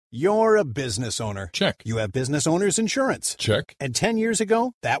You're a business owner. Check. You have business owner's insurance. Check. And 10 years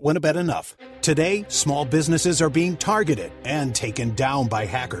ago, that wouldn't have been enough. Today, small businesses are being targeted and taken down by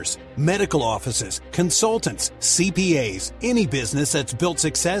hackers. Medical offices, consultants, CPAs, any business that's built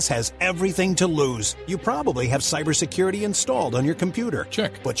success has everything to lose. You probably have cybersecurity installed on your computer.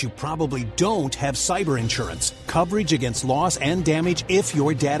 Check. But you probably don't have cyber insurance. Coverage against loss and damage if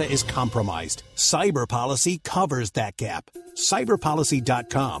your data is compromised. Cyber Policy covers that gap.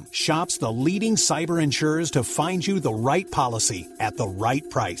 Cyberpolicy.com shops the leading cyber insurers to find you the right policy at the right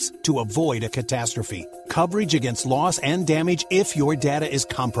price to avoid a catastrophe. Coverage against loss and damage if your data is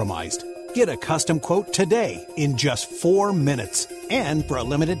compromised. Get a custom quote today in just 4 minutes. And for a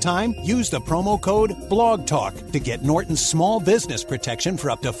limited time, use the promo code BLOGTALK to get Norton's small business protection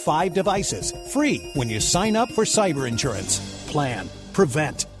for up to 5 devices. Free when you sign up for cyber insurance. Plan,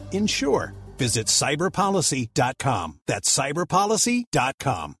 prevent, insure. Visit cyberpolicy.com. That's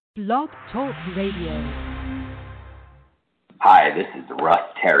cyberpolicy.com. Blog Talk Radio. Hi, this is Russ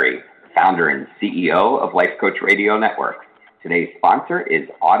Terry, founder and CEO of Life Coach Radio Network. Today's sponsor is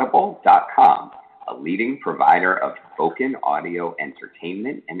Audible.com, a leading provider of spoken audio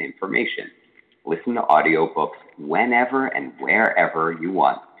entertainment and information. Listen to audiobooks whenever and wherever you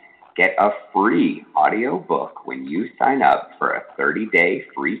want. Get a free audiobook when you sign up for a 30-day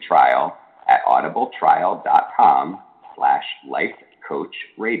free trial at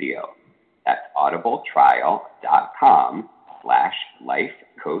audibletrial.com/lifecoachradio. That's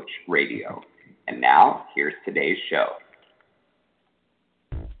audibletrial.com/lifecoachradio. And now, here's today's show.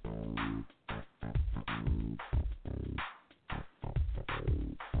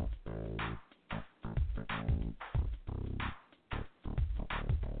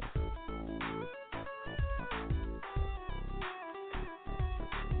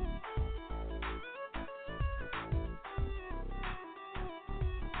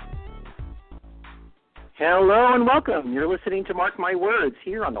 Hello and welcome. You're listening to Mark My Words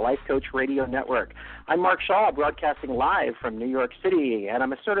here on the Life Coach Radio Network. I'm Mark Schall, broadcasting live from New York City, and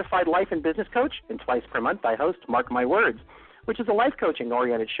I'm a certified life and business coach, and twice per month I host Mark My Words, which is a life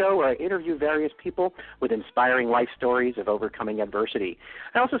coaching-oriented show where I interview various people with inspiring life stories of overcoming adversity.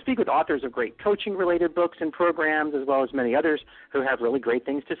 I also speak with authors of great coaching-related books and programs, as well as many others who have really great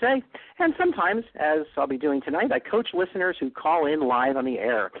things to say. And sometimes, as I'll be doing tonight, I coach listeners who call in live on the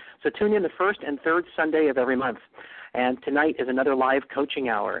air. So tune in the first and third Sunday of every month. And tonight is another live coaching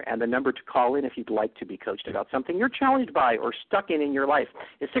hour, and the number to call in if you'd like to be coached about something you're challenged by or stuck in your life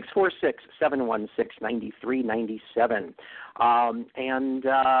is 646-716-9397.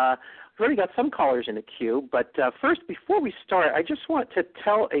 We've already got some callers in the queue, but first, before we start, I just want to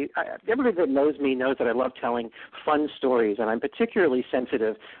tell everybody that knows me knows that I love telling fun stories, and I'm particularly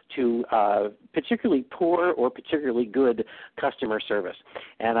sensitive to particularly poor or particularly good customer service.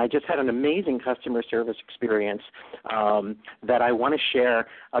 And I just had an amazing customer service experience that I want to share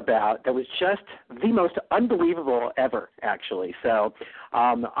about that was just the most unbelievable ever, actually. So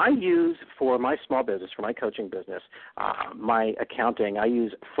I use, for my small business, for my coaching business, my accounting, I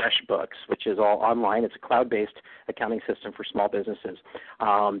use FreshBooks, which is all online. It's a cloud-based accounting system for small businesses.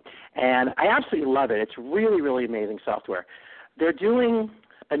 And I absolutely love it. It's really, really amazing software. They're doing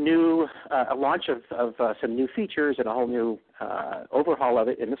a new a launch of some new features and a whole new overhaul of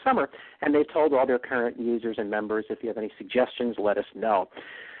it in the summer, and they've told all their current users and members, if you have any suggestions, let us know.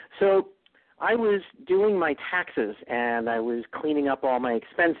 So I was doing my taxes, and I was cleaning up all my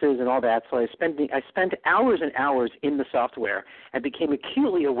expenses and all that, so I spent hours and hours in the software and became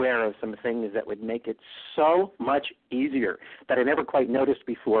acutely aware of some things that would make it so much easier that I never quite noticed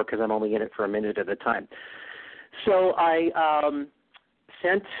before because I'm only in it for a minute at a time. So I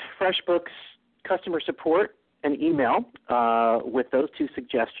sent FreshBooks customer support an email with those two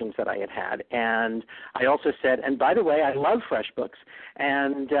suggestions that I had. And I also said, and by the way, I love FreshBooks,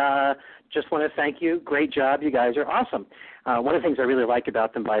 and just want to thank you. Great job. You guys are awesome. One of the things I really like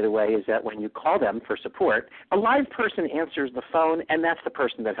about them, by the way, is that when you call them for support, a live person answers the phone, and that's the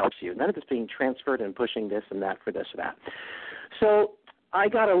person that helps you. None of it's being transferred and pushing this and that for this or that. So I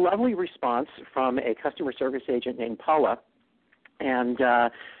got a lovely response from a customer service agent named Paula, and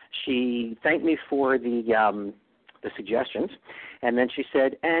she thanked me for the suggestions, and then she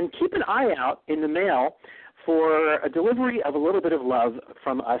said, and keep an eye out in the mail for a delivery of a little bit of love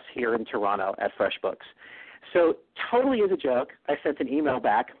from us here in Toronto at FreshBooks. So totally as a joke, I sent an email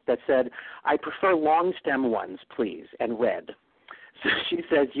back that said, I prefer long stem ones, please, and red. So she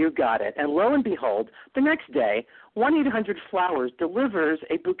says, you got it. And lo and behold, the next day, 1-800-Flowers delivers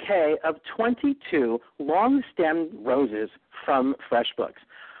a bouquet of 22 long-stemmed roses from FreshBooks.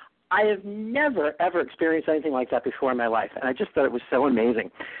 I have never, ever experienced anything like that before in my life, and I just thought it was so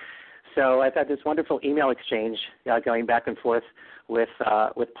amazing. So I've had this wonderful email exchange going back and forth with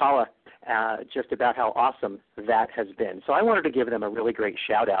Paula just about how awesome that has been. So I wanted to give them a really great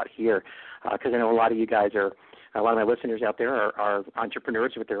shout-out here because I know a lot of you guys are, a lot of my listeners out there are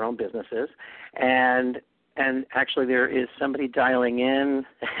entrepreneurs with their own businesses, and actually there is somebody dialing in.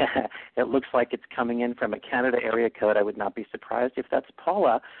 It looks like it's coming in from a Canada area code. I would not be surprised if that's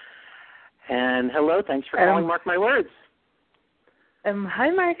Paula. And hello, thanks for calling Mark My Words. Hi,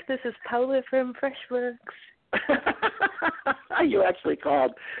 Mark. This is Paula from FreshBooks. You actually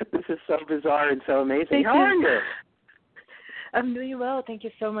called. This is so bizarre and so amazing. Thank How are you? I'm doing well. Thank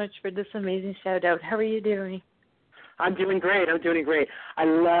you so much for this amazing shout-out. How are you doing? I'm doing great. I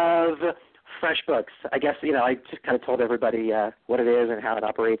love FreshBooks. I guess, I just kind of told everybody what it is and how it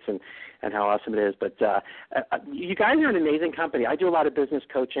operates and how awesome it is. But you guys are an amazing company. I do a lot of business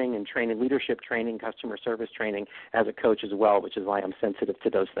coaching and training, leadership training, customer service training as a coach as well, which is why I'm sensitive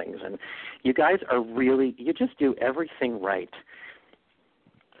to those things. And you guys are really, you just do everything right.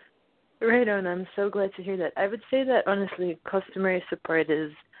 Right on. I'm so glad to hear that. I would say that, honestly, customer support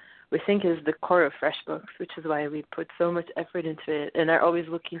we think is the core of FreshBooks, which is why we put so much effort into it and are always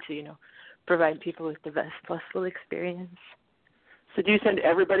looking to, provide people with the best possible experience. So do you send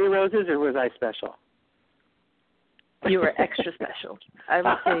everybody roses, or was I special? You were extra special. I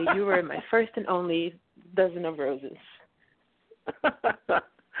would say you were my first and only dozen of roses.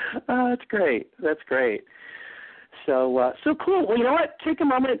 That's great. So cool. Well, you know what? Take a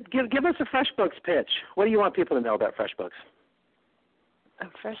moment. Give us a FreshBooks pitch. What do you want people to know about FreshBooks? A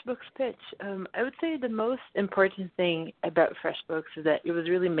FreshBooks pitch. I would say the most important thing about FreshBooks is that it was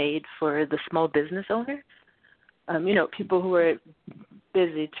really made for the small business owner. People who are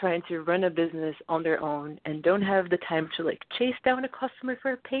busy trying to run a business on their own and don't have the time to chase down a customer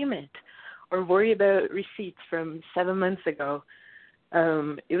for a payment or worry about receipts from 7 months ago.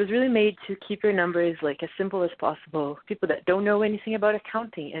 It was really made to keep your numbers as simple as possible. People that don't know anything about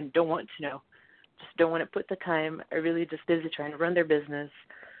accounting and don't want to know, just don't want to put the time, are really just busy trying to run their business.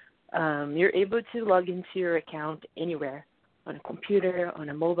 You're able to log into your account anywhere, on a computer, on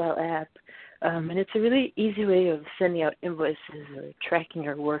a mobile app, and it's a really easy way of sending out invoices or tracking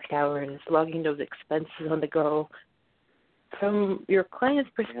your work hours, logging those expenses on the go. From your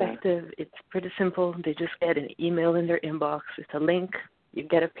client's perspective, It's pretty simple. They just get an email in their inbox with a link. You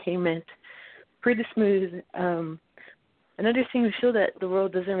get a payment. Pretty smooth. Another thing, we feel that the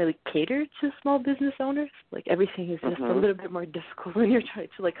world doesn't really cater to small business owners. Everything is just a little bit more difficult when you're trying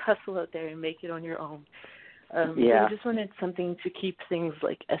to hustle out there and make it on your own. So we just wanted something to keep things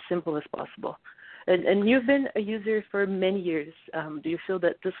as simple as possible. And you've been a user for many years. Do you feel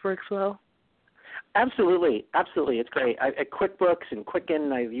that this works well? Absolutely. It's great. QuickBooks and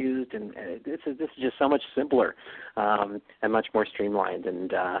Quicken I've used, and this is just so much simpler and much more streamlined.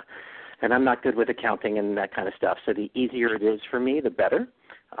 And I'm not good with accounting and that kind of stuff, so the easier it is for me, the better.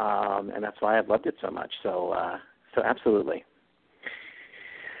 And that's why I've loved it so much. So absolutely.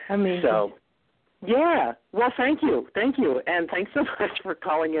 Amazing. So, yeah. Well, thank you, and thanks so much for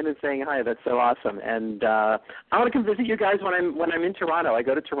calling in and saying hi. That's so awesome. And I want to come visit you guys when I'm in Toronto. I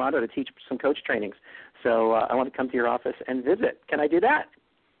go to Toronto to teach some coach trainings, so I want to come to your office and visit. Can I do that?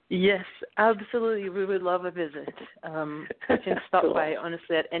 Yes, absolutely. We would love a visit. You can stop by,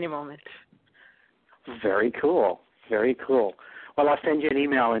 honestly, at any moment. Very cool. Well, I'll send you an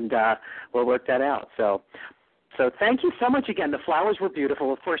email, and we'll work that out. So thank you so much again. The flowers were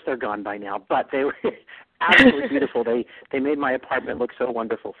beautiful. Of course, they're gone by now, but they were absolutely beautiful. They made my apartment look so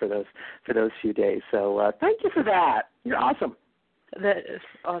wonderful for those few days. So thank you for that. You're awesome. That is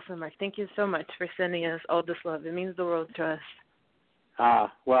awesome, Mark. Thank you so much for sending us all this love. It means the world to us.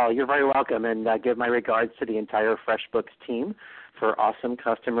 Well, you're very welcome, and give my regards to the entire FreshBooks team for awesome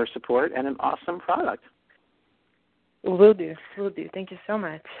customer support and an awesome product. Will do. Thank you so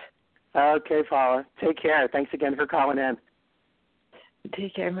much. Okay, Paula. Take care. Thanks again for calling in.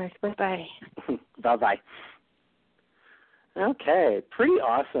 Take care, Mark. Bye-bye. Bye-bye. Okay, pretty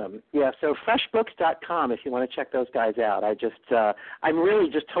awesome. Yeah, so freshbooks.com if you want to check those guys out. I'm really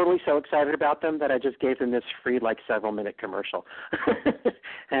just totally so excited about them that I just gave them this free several minute commercial.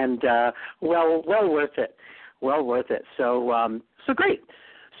 And well worth it. So great.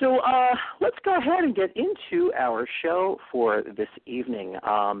 So let's go ahead and get into our show for this evening.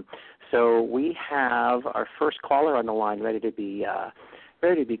 So we have our first caller on the line ready to be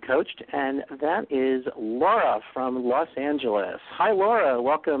coached, and that is Laura from Los Angeles. Hi, Laura.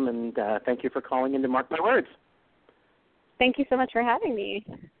 Welcome, and thank you for calling in to Mark My Words. Thank you so much for having me.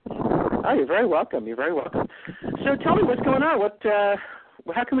 Oh, you're very welcome. So tell me what's going on.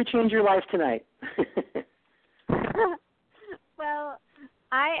 How can we change your life tonight? Well,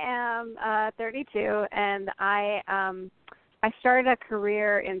 I am 32, and I started a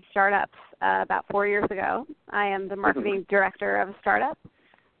career in startups about 4 years ago. I am the marketing director of a startup,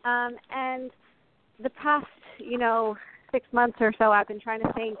 and the past 6 months or so, I've been trying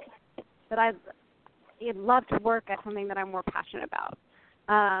to think that I'd love to work at something that I'm more passionate about.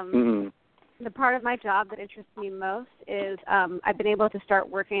 The part of my job that interests me most is I've been able to start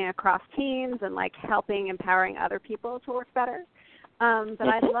working across teams and like helping, empowering other people to work better. But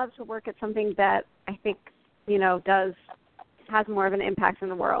I'd love to work at something that I think, has more of an impact in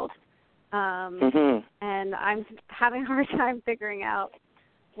the world. And I'm having a hard time figuring out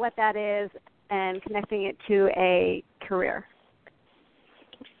what that is and connecting it to a career.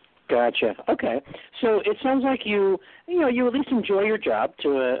 Gotcha. Okay. So it sounds like you at least enjoy your job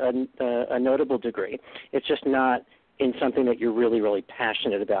to a notable degree. It's just not in something that you're really, really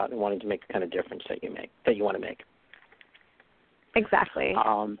passionate about and wanting to make the kind of difference that you want to make. Exactly.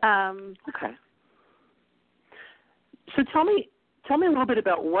 Okay. So tell me a little bit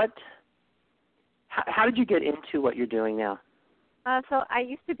about how did you get into what you're doing now? So I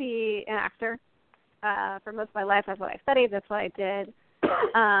used to be an actor for most of my life. That's what I studied. That's what I did.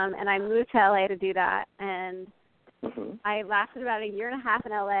 And I moved to LA to do that. And I lasted about a year and a half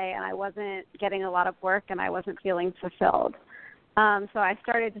in LA, and I wasn't getting a lot of work, and I wasn't feeling fulfilled. So I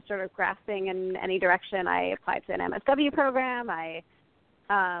started just sort of grasping in any direction. I applied to an MSW program.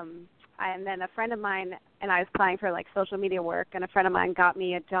 And then a friend of mine, and I was applying for like social media work, and a friend of mine got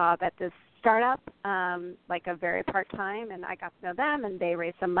me a job at this startup, like a very part-time, and I got to know them, and they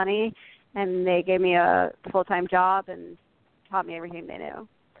raised some money, and they gave me a full-time job and taught me everything they knew.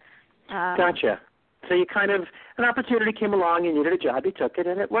 Gotcha. So you kind of, an opportunity came along, you needed a job, you took it,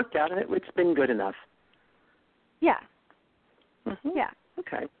 and it worked out, and it's been good enough. Yeah. Yeah.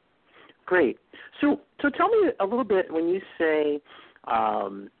 Okay. Great. So tell me a little bit, when you say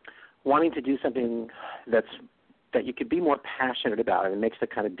wanting to do something that you could be more passionate about and it makes the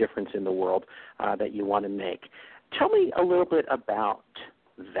kind of difference in the world that you want to make. Tell me a little bit about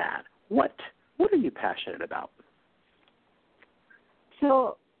that. What are you passionate about?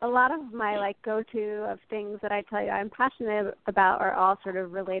 So a lot of my go-to of things that I tell you I'm passionate about are all sort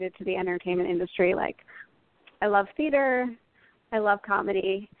of related to the entertainment industry. Like I love theater, I love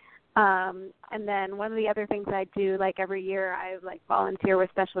comedy, and then one of the other things I do every year I volunteer with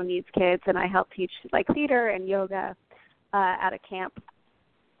special needs kids, and I help teach theater and yoga at a camp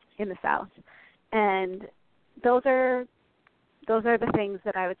in the South. And those are the things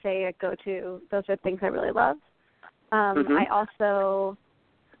that I would say go-to. Those are things I really love.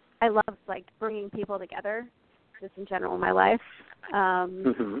 I love bringing people together, just in general in my life.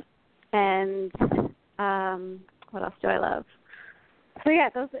 And what else do I love? So yeah,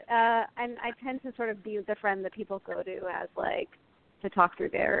 those. And I tend to sort of be the friend that people go to as to talk through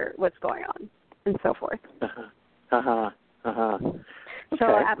what's going on and so forth. Okay. So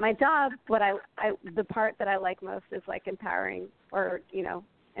at my job, the part that I like most is empowering, or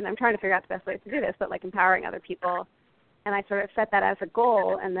and I'm trying to figure out the best ways to do this, but empowering other people. And I sort of set that as a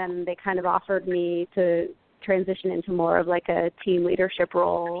goal, and then they kind of offered me to transition into more of a team leadership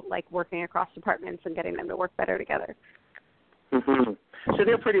role, working across departments and getting them to work better together. So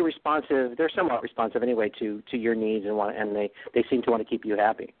they're pretty responsive. They're somewhat responsive anyway to your needs, and they seem to want to keep you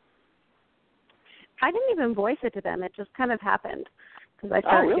happy. I didn't even voice it to them. It just kind of happened because I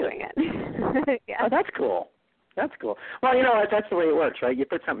started doing it. Yeah. Oh, that's cool. That's cool. Well, that's the way it works, right? You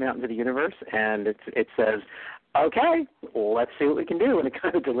put something out into the universe, and it says, okay, well, let's see what we can do, and it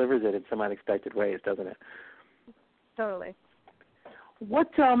kind of delivers it in some unexpected ways, doesn't it? Totally.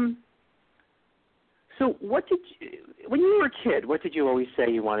 So what did you, when you were a kid, what did you always say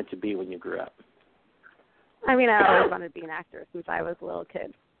you wanted to be when you grew up? I mean, I always wanted to be an actor since I was a little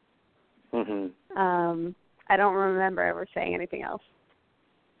kid. I don't remember ever saying anything else.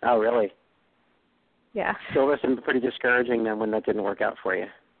 Oh, really? Yeah. So it was pretty discouraging then when that didn't work out for you.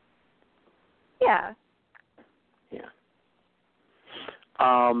 Yeah. Yeah.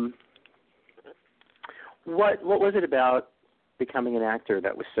 What was it about becoming an actor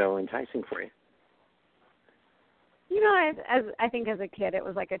that was so enticing for you? I think as a kid it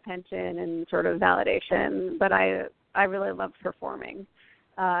was attention and sort of validation, but I really loved performing.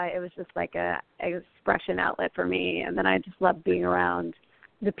 It was just a expression outlet for me, and then I just loved being around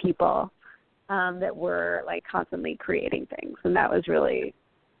the people that were constantly creating things, and that was really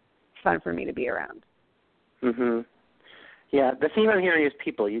fun for me to be around. Yeah, the theme I'm hearing is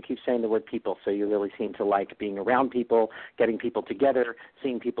people. You keep saying the word people, so you really seem to like being around people, getting people together,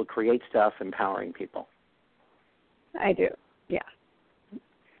 seeing people create stuff, empowering people. I do, yeah.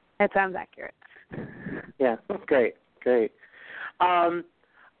 That sounds accurate. Yeah, great. I'm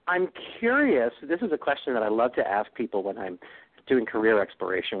curious, this is a question that I love to ask people when I'm doing career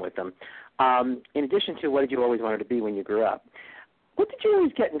exploration with them. In addition to what did you always want to be when you grew up, what did you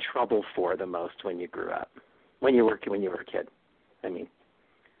always get in trouble for the most when you grew up, when you were a kid? I mean.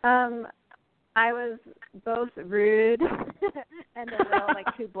 I was both rude and a little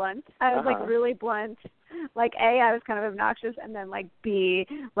too blunt. I was really blunt. A, I was kind of obnoxious, and then B,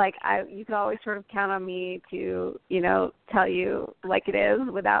 you could always sort of count on me to, tell you like it is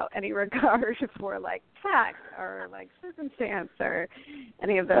without any regard for fact or circumstance or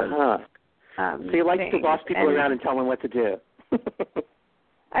any of those. So you like to boss people around and tell them what to do.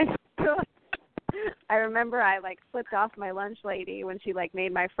 I remember I flipped off my lunch lady when she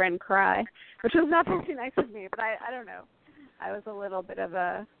made my friend cry, which was not very nice of me, but I don't know. I was a little bit of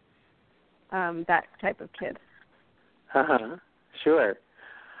a that type of kid. Sure.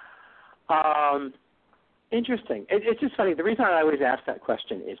 Interesting. It's just funny. The reason I always ask that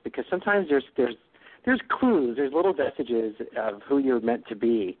question is because sometimes there's clues, there's little vestiges of who you're meant to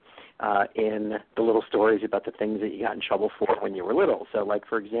be in the little stories about the things that you got in trouble for when you were little. So,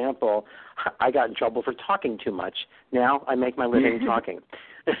 for example, I got in trouble for talking too much. Now I make my living talking.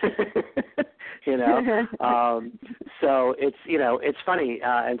 So it's funny.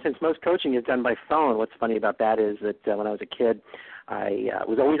 And since most coaching is done by phone, what's funny about that is that when I was a kid, I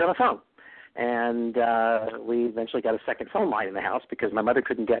was always on the phone. And we eventually got a second phone line in the house because my mother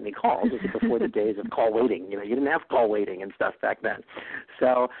couldn't get any calls. This was before the days of call waiting. You didn't have call waiting and stuff back then.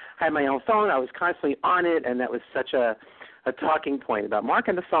 So I had my own phone. I was constantly on it, and that was such a talking point about Mark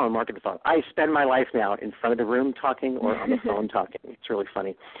on the phone. I spend my life now in front of the room talking or on the phone talking. It's really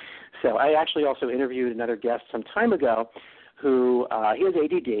funny. So I actually also interviewed another guest some time ago who he has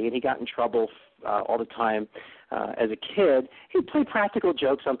ADD, and he got in trouble all the time as a kid. He'd play practical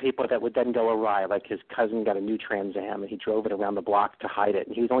jokes on people that would then go awry, like his cousin got a new Trans Am, and he drove it around the block to hide it.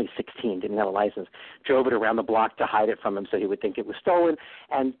 And he was only 16, didn't have a license, drove it around the block to hide it from him so he would think it was stolen,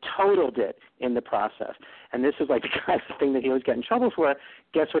 and totaled it in the process. And this is the kind of thing that he was getting in trouble for.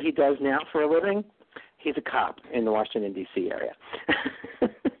 Guess what he does now for a living? He's a cop in the Washington, D.C. area.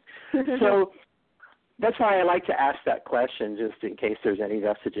 So that's why I like to ask that question, just in case there's any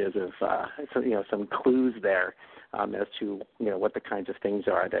vestiges of some clues there as to what the kinds of things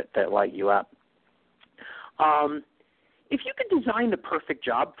are that light you up. If you could design the perfect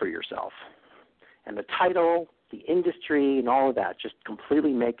job for yourself, and the title, the industry, and all of that, just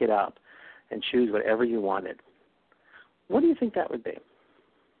completely make it up and choose whatever you wanted, what do you think that would be?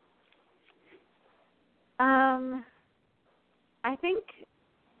 I think.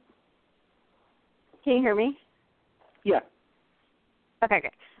 Can you hear me? Yeah. Okay,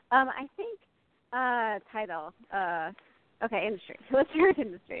 great. I think title. Industry. So let's start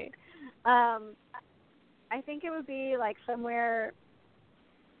industry. I think it would be somewhere.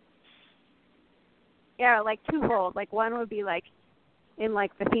 Yeah, twofold. One would be in the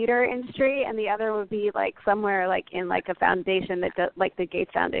theater industry, and the other would be somewhere in a foundation that does the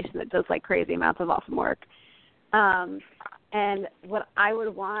Gates Foundation that does crazy amounts of awesome work. And what I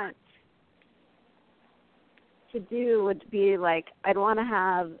would want to do would be I'd want to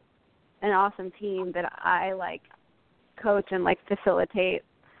have an awesome team that I coach and facilitate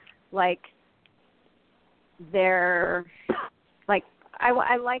their I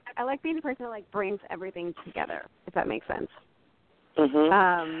like being the person that brings everything together, if that makes sense.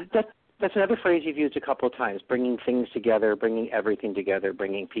 Mm-hmm. That's another phrase you've used a couple of times: bringing things together, bringing everything together,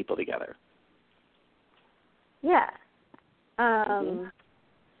 bringing people together. Yeah.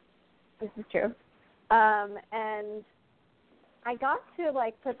 This is true. And I got to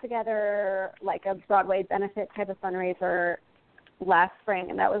put together a Broadway benefit type of fundraiser last spring,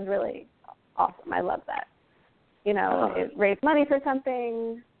 and that was really awesome. I love that. It raised money for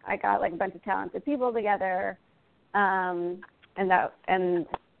something. I got a bunch of talented people together, and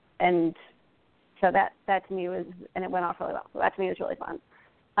so that to me was, and it went off really well. So that to me was really fun.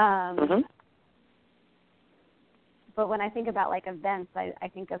 But when I think about events, I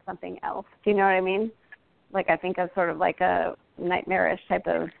think of something else. Do you know what I mean? I think of sort of a nightmarish type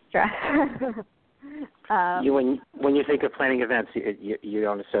of stress. When you think of planning events, you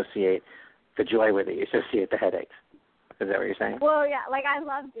don't associate the joy with it. You associate the headaches. Is that what you're saying? Well, yeah. I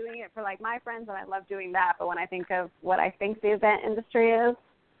love doing it for my friends, and I love doing that. But when I think of what I think the event industry is,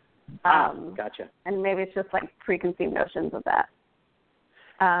 gotcha. And maybe it's just preconceived notions of that.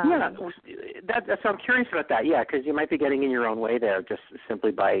 So I'm curious about that. Yeah, because you might be getting in your own way there, just simply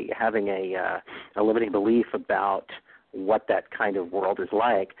by having a limiting belief about what that kind of world is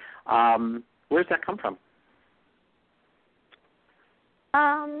like. Where does that come from?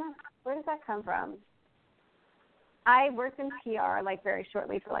 Where does that come from? I worked in PR like very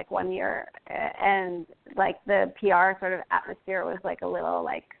shortly for like 1 year, and like the PR sort of atmosphere was like a little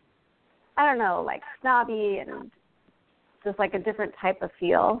like, I don't know, like snobby and just like a different type of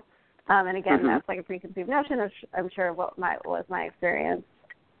feel. And again, that's like a preconceived notion, I'm sure what was my experience.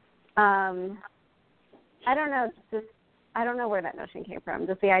 I don't know, I don't know where that notion came from.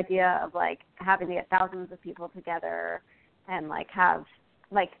 Just the idea of like having to get thousands of people together and like have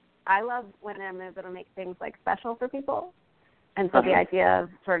like, I love when I'm able to make things like special for people. And so the idea of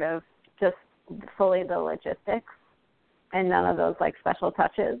sort of just fully the logistics and none of those like special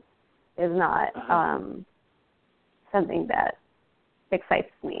touches is not something that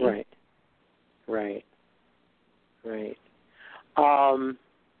excites me. Right.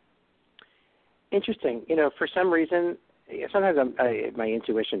 Interesting. You know, for some reason, sometimes my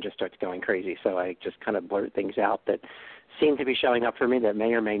intuition just starts going crazy, so I just kind of blurt things out that seem to be showing up for me that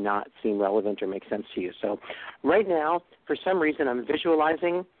may or may not seem relevant or make sense to you. So right now, for some reason, I'm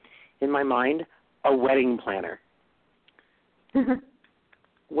visualizing in my mind a wedding planner.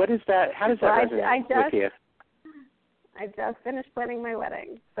 What is that? How does that resonate with you? I just finished planning my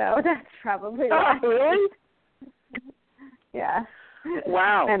wedding, so that's probably why. Oh, really? Yeah.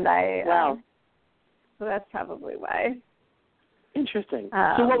 Wow. And wow. So that's probably why. Interesting.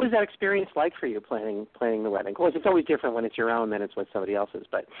 So what was that experience like for you planning the wedding? Of course, it's always different when it's your own than it's with somebody else's.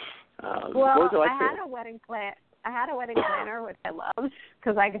 But what was it like for you? I had a wedding planner, which I loved,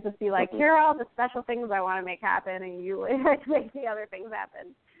 because I could just be like, here are all the special things I want to make happen, and you make the other things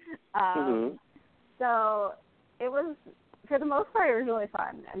happen. So it was, for the most part, it was really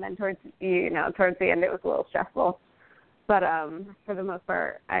fun. And then towards the end, it was a little stressful. But for the most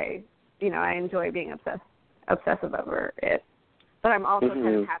part, I enjoy being obsessive over it. But I'm also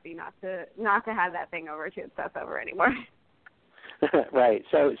kind of happy not to have that thing to obsess over anymore. Right.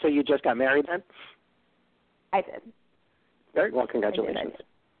 So you just got married then? I did. Very well. Congratulations.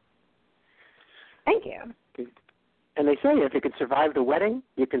 I did. Thank you. And they say if you can survive the wedding,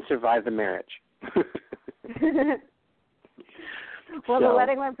 you can survive the marriage. Well, the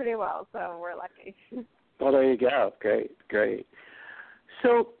wedding went pretty well, so we're lucky. Well, there you go. Great.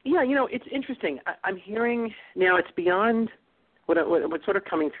 So, yeah, it's interesting. I'm hearing now it's beyond what's sort of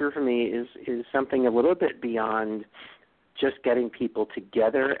coming through for me is something a little bit beyond just getting people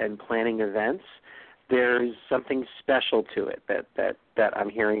together and planning events. There's something special to it that I'm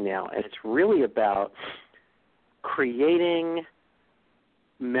hearing now, and it's really about creating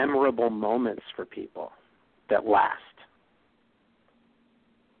memorable moments for people that last.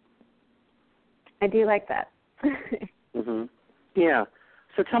 I do like that. Yeah.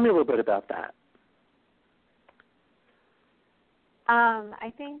 So tell me a little bit about that.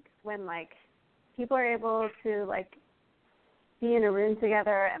 I think when people are able to be in a room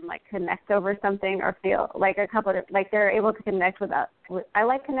together and connect over something or feel they're able to connect I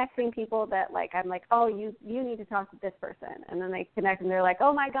like connecting people that I'm oh, you need to talk to this person, and then they connect and they're like,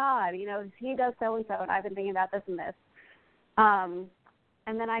 oh my God, he does so and so, and I've been thinking about this and this.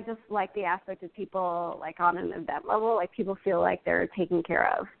 And then I just like the aspect of people on an event level, people feel like they're taken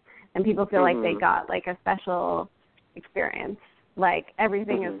care of, and people feel like they got a special experience.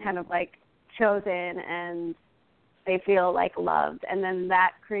 Everything is kind of chosen, and they feel loved, and then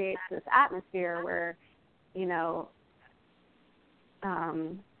that creates this atmosphere where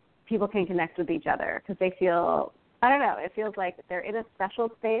people can connect with each other because they feel, I don't know, it feels like they're in a special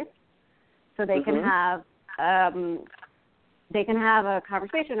space, so they can have a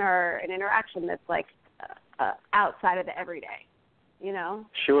conversation or an interaction that's outside of the everyday,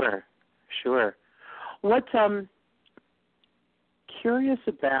 Sure. What curious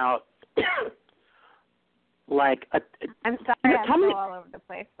about I'm sorry, I'm so all over the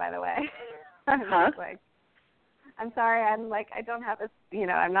place, by the way. I'm sorry, I don't have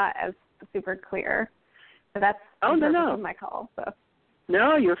I'm not as super clear. So that's the purpose of my call. So.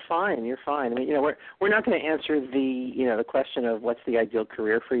 No, you're fine. I mean, we're not going to answer the question of what's the ideal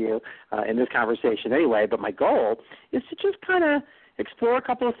career for you in this conversation anyway. But my goal is to just kind of explore a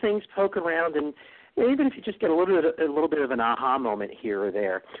couple of things, poke around, and even if you just get a little bit of an aha moment here or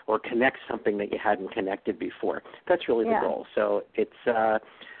there, or connect something that you hadn't connected before. That's really the goal. So it's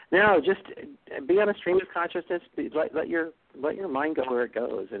just be on a stream of consciousness. Let your mind go where it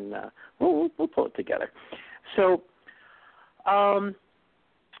goes, and we'll pull it together. So.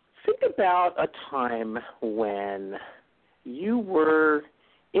 Think about a time when you were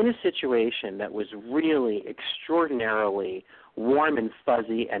in a situation that was really extraordinarily warm and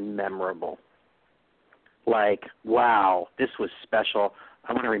fuzzy and memorable. Wow, this was special.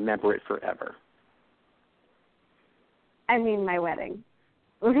 I want to remember it forever. I mean, my wedding.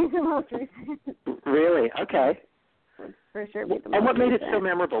 would be the most recent. Really? Okay. For sure be the most And what made it recent. so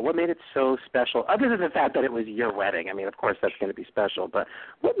memorable? What made it so special? Other than the fact that it was your wedding. I mean, of course, that's going to be special. But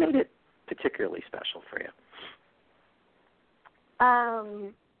what made it particularly special for you?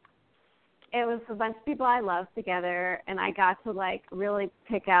 It was a bunch of people I love together, and I got to, like, really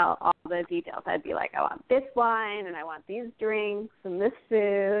pick out all the details. I'd be like, I want this wine, and I want these drinks, and this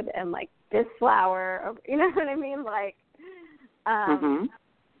food, and, like, this flower. You know what I mean? Like, I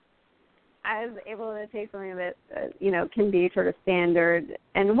was able to take something that, can be sort of standard,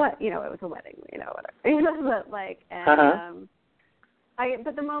 and it was a wedding, whatever. But, like, and,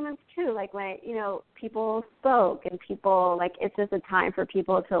 but the moments, too, like, when, people spoke, and people, like, it's just a time for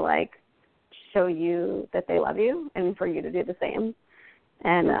people to, like, show you that they love you and for you to do the same.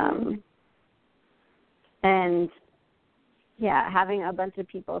 And having a bunch of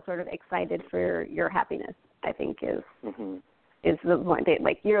people sort of excited for your happiness, I think is the point.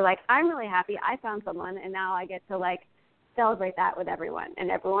 Like, you're like, I'm really happy I found someone, and now I get to, like, celebrate that with everyone, and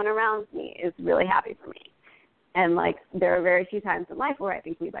everyone around me is really happy for me. And, like, there are very few times in life where I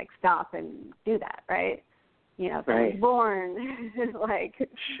think we, like, stop and do that, right? Someone's born, like,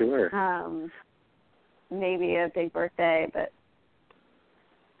 sure. Maybe a big birthday, but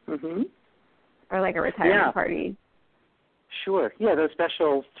or like a retirement party. Sure. Yeah, those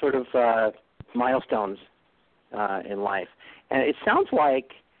special sort of milestones in life. And it sounds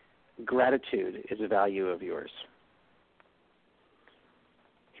like gratitude is a value of yours.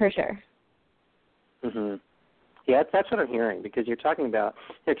 For sure. Yeah, that's what I'm hearing, because you're talking about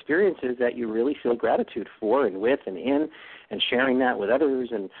experiences that you really feel gratitude for and with and in, and sharing that with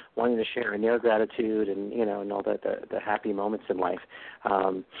others and wanting to share in their gratitude and, and all the happy moments in life.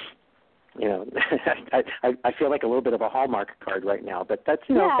 I feel like a little bit of a Hallmark card right now, but that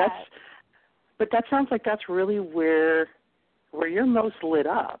sounds like that's really where you're most lit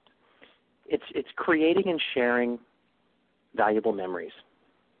up. It's creating and sharing valuable memories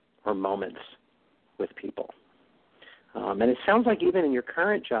or moments with people. And it sounds like even in your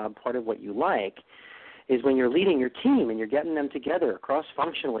current job, part of what you like is when you're leading your team and you're getting them together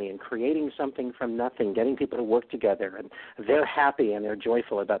cross-functionally and creating something from nothing, getting people to work together, and they're happy and they're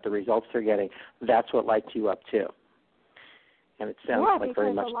joyful about the results they're getting. That's what lights you up too. And it sounds like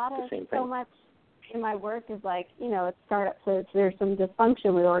very much the same thing. So much in my work is like, it's startup, so there's some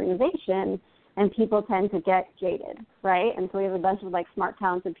dysfunction with organization, and people tend to get jaded, right? And so we have a bunch of, like, smart,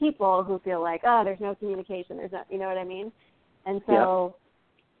 talented people who feel like, oh, there's no communication, there's no, you know what I mean? And so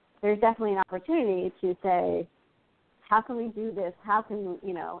there's definitely an opportunity to say, how can we do this? How can,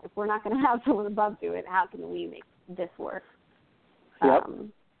 if we're not going to have someone above do it, how can we make this work in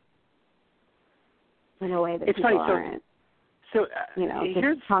a way that people aren't,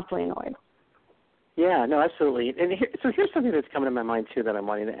 just constantly annoyed? Yeah, no, absolutely. And here's something that's coming to my mind, too, that I'm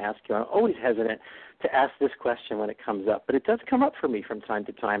wanting to ask you. I'm always hesitant to ask this question when it comes up, but it does come up for me from time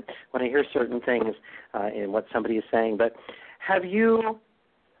to time when I hear certain things in what somebody is saying. But have you,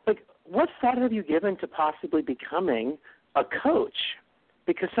 what thought have you given to possibly becoming a coach?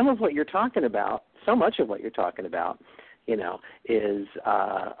 Because some of what you're talking about, so much of what you're talking about, is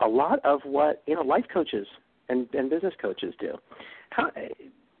a lot of what, life coaches and business coaches do.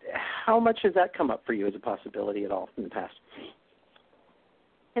 How much has that come up for you as a possibility at all in the past?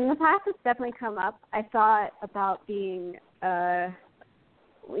 In the past, it's definitely come up. I thought about being, I've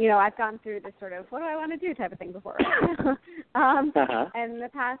gone through this sort of what do I want to do type of thing before. And in the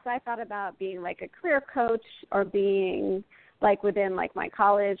past, I thought about being like a career coach or being like within like my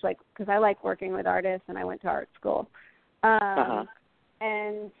college, like because I like working with artists and I went to art school.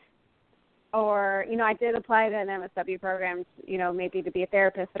 Or, I did apply to an MSW program, maybe to be a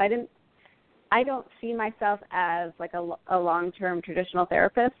therapist, but I don't see myself as like a long-term traditional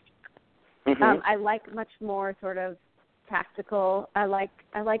therapist. I like much more sort of practical. I like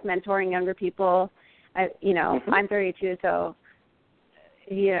mentoring younger people. I'm 32, so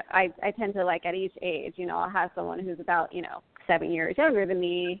I tend to like at each age, I'll have someone who's about, 7 years younger than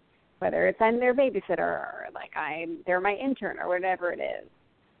me, whether it's I'm their babysitter or like they're my intern or whatever it is.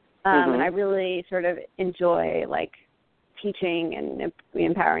 And I really sort of enjoy, like, teaching and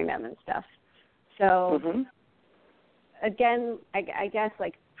empowering them and stuff. So, again, I guess,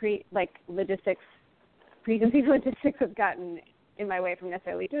 like, preconceived logistics have gotten in my way from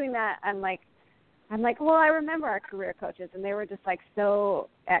necessarily doing that. I'm like, well, I remember our career coaches, and they were just, like, so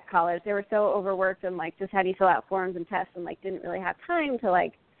at college. They were so overworked and, like, just had you fill out forms and tests and, like, didn't really have time to,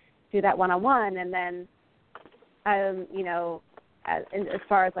 like, do that one-on-one. And then, as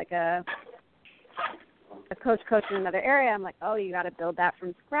far as like a coach in another area, I'm like, oh, you got to build that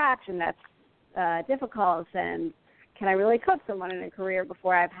from scratch, and that's difficult. And can I really coach someone in a career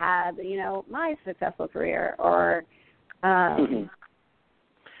before I've had, my successful career? Or,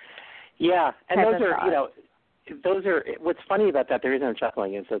 yeah, and those are, what's funny about that, the reason I'm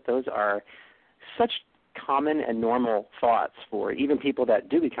chuckling is that those are such common and normal thoughts for even people that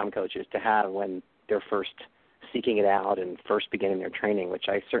do become coaches to have when they're first seeking it out and first beginning their training, which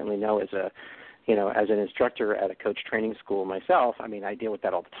I certainly know as an instructor at a coach training school myself. I mean, I deal with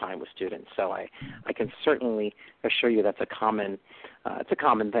that all the time with students, so I can certainly assure you that's a common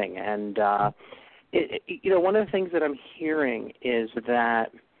thing. And one of the things that I'm hearing is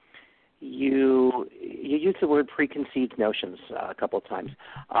that you use the word preconceived notions a couple of times.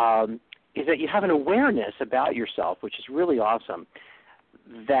 Is that you have an awareness about yourself, which is really awesome,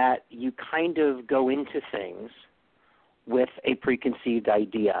 that you kind of go into things with a preconceived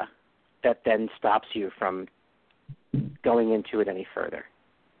idea that then stops you from going into it any further.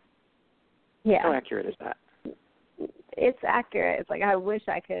 Yeah. How accurate is that? It's accurate. It's like I wish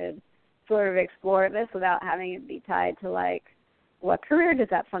I could sort of explore this without having it be tied to, like, what career does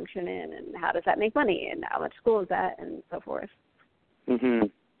that function in and how does that make money and how much school is that and so forth. Mm-hmm.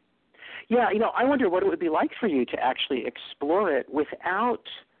 Yeah, I wonder what it would be like for you to actually explore it without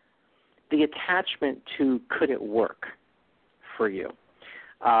the attachment to could it work for you.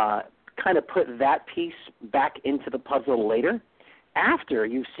 Kind of put that piece back into the puzzle later after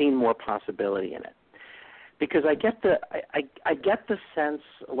you've seen more possibility in it. Because I get the sense,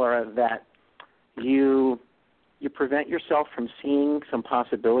 Laura, that you prevent yourself from seeing some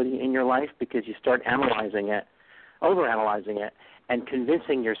possibility in your life because you start analyzing it, overanalyzing it, and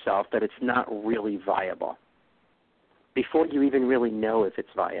convincing yourself that it's not really viable before you even really know if it's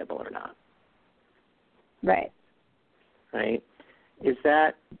viable or not. Right. Right? Is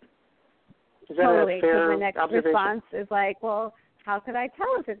that totally, a fair my next observation? response is like, well, how could I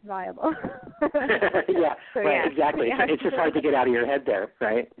tell if it's viable? Yeah, so, right, yeah. exactly. Yeah. It's just hard to get out of your head there,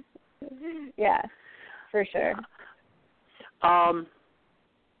 right? Yeah, for sure.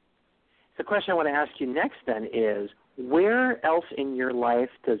 The question I want to ask you next then is, where else in your life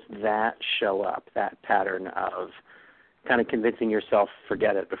does that show up, that pattern of kind of convincing yourself,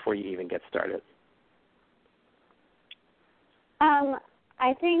 forget it, before you even get started?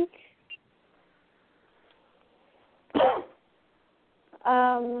 I think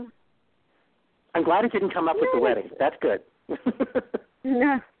I'm glad it didn't come up with the wedding. That's good.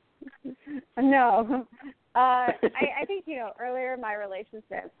 No. I think, earlier in my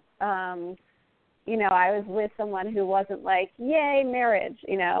relationship, I was with someone who wasn't like, yay, marriage,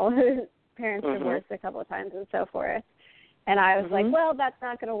 parents divorced a couple of times and so forth. And I was like, well, that's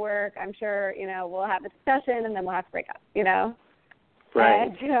not going to work. I'm sure, we'll have a discussion and then we'll have to break up,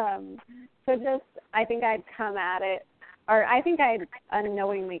 Right. And so just, I think I'd come at it, or I think I'd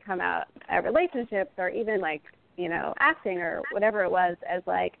unknowingly come out at relationships or even like, acting or whatever it was as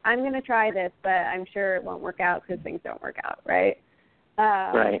like, I'm going to try this, but I'm sure it won't work out because things don't work out, right?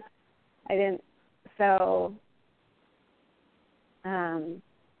 Right. I didn't, so I've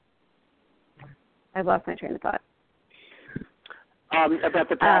lost my train of thought. About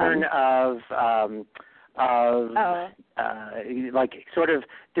the pattern like sort of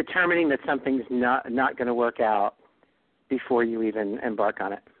determining that something's not going to work out before you even embark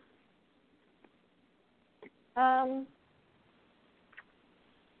on it.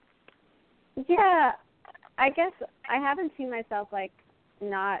 Yeah, I guess I haven't seen myself like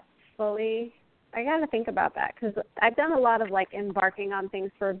not fully. I got to think about that because I've done a lot of like embarking on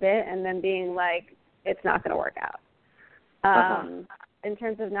things for a bit and then being like, it's not going to work out. In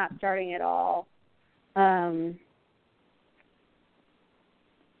terms of not starting at all,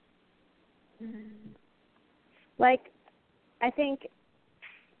 like I think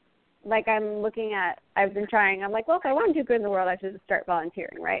like I'm looking at, I'm like, well, if I want to do good in the world, I should start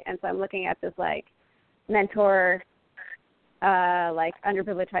volunteering, right? And so I'm looking at this like mentor like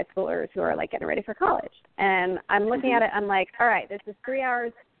underprivileged high schoolers who are like getting ready for college. And I'm looking at it, I'm like, all right, this is 3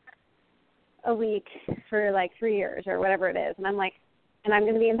 hours a week for like 3 years or whatever it is. And I'm like, and I'm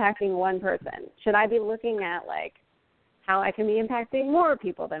going to be impacting one person. Should I be looking at like how I can be impacting more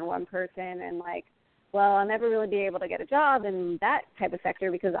people than one person? And like, well, I'll never really be able to get a job in that type of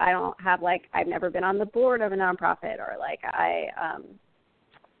sector because I don't have like, I've never been on the board of a nonprofit or like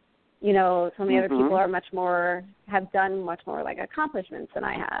so many other people are have done much more like accomplishments than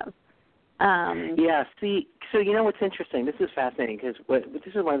I have. Yeah, see, so what's interesting, this is fascinating because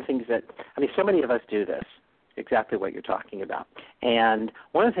this is one of the things that, so many of us do this, exactly what you're talking about. And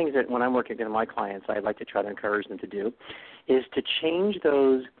one of the things that when I'm working with my clients, I like to try to encourage them to do is to change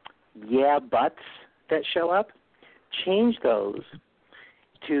those yeah buts that show up, change those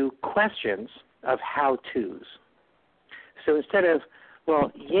to questions of how-tos. So instead of,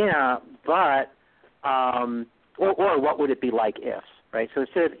 well, yeah, but, or what would it be like if, right? So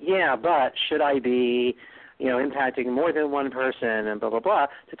instead of, yeah, but should I be, impacting more than one person and blah, blah, blah,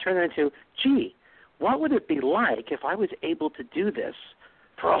 to turn that into, gee, what would it be like if I was able to do this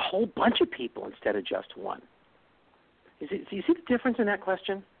for a whole bunch of people instead of just one? Do you see the difference in that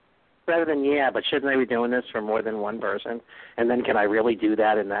question? Rather than, yeah, but shouldn't I be doing this for more than one person? And then can I really do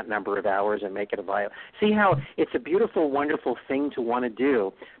that in that number of hours and make it a viable? See how it's a beautiful, wonderful thing to want to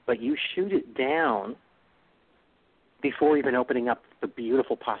do, but you shoot it down before even opening up the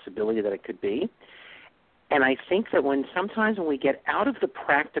beautiful possibility that it could be. And I think that sometimes when we get out of the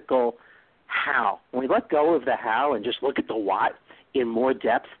practical how, when we let go of the how and just look at the what in more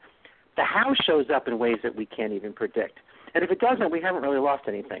depth, the how shows up in ways that we can't even predict. And if it doesn't, we haven't really lost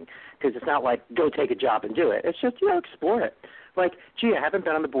anything, because it's not like go take a job and do it. It's just, explore it. Like, gee, I haven't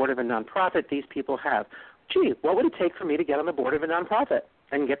been on the board of a nonprofit. These people have. Gee, what would it take for me to get on the board of a nonprofit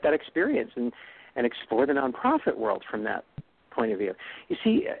and get that experience and explore the nonprofit world from that point of view? You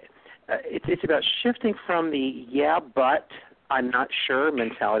see, it's about shifting from the yeah, but I'm not sure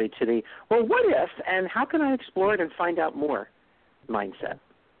mentality to the, well, what if, and how can I explore it and find out more mindset.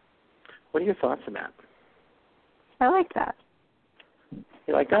 What are your thoughts on that? I like that.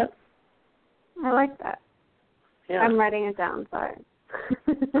 You like that? I like that. Yeah. I'm writing it down. Sorry.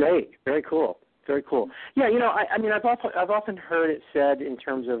 Great. Very cool. Very cool. Yeah. I've often heard it said in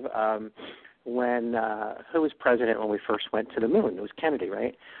terms of when who was president when we first went to the moon? It was Kennedy,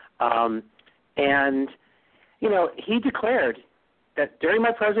 right? And he declared that during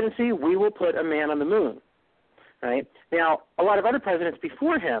my presidency we will put a man on the moon. Right? Now, a lot of other presidents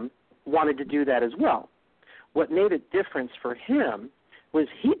before him wanted to do that as well. What made a difference for him was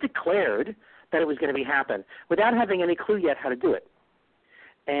he declared that it was going to happen without having any clue yet how to do it.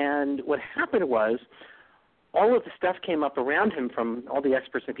 And what happened was all of the stuff came up around him from all the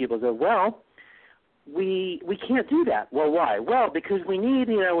experts and people who said, well, we can't do that. Well, why? Well, because we need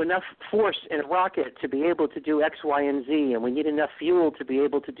enough force in a rocket to be able to do X, Y, and Z, and we need enough fuel to be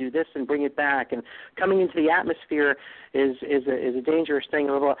able to do this and bring it back. And coming into the atmosphere is a dangerous thing.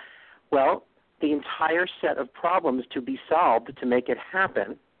 Blah, blah. Well, the entire set of problems to be solved to make it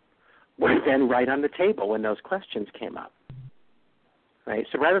happen were then right on the table when those questions came up. Right?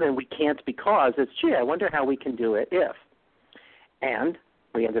 So rather than we can't because, it's, gee, I wonder how we can do it if. And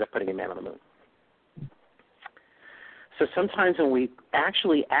we ended up putting a man on the moon. So sometimes when we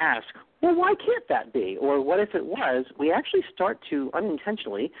actually ask, well, why can't that be? Or what if it was? We actually start to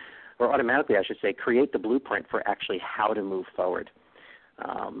unintentionally, or automatically I should say, create the blueprint for actually how to move forward.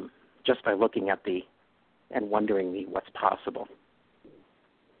 Just by looking at and wondering what's possible.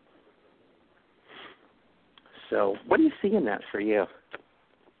 So what do you see in that for you?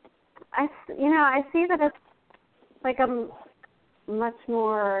 I see that it's like I'm much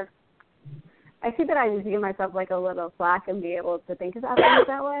more, I see that I need to give myself like a little slack and be able to think about things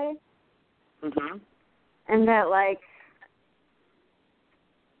that way. Mm-hmm. And that like,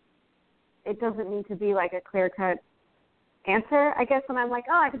 it doesn't need to be like a clear-cut answer, I guess, when I'm like,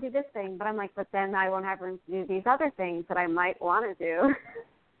 oh, I could do this thing, but I'm like, but then I won't have room to do these other things that I might want to do.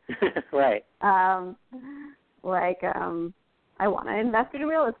 Right. I want to invest in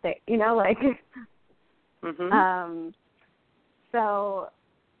real estate, Mm-hmm. So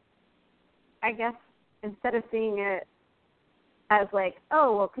I guess instead of seeing it as like,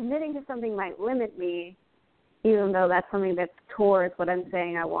 oh, well, committing to something might limit me, even though that's something that's towards what I'm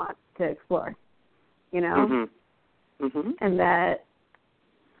saying I want to explore, Mm-hmm. Mm-hmm. And that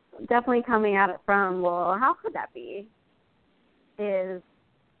definitely coming at it from, well, how could that be, is,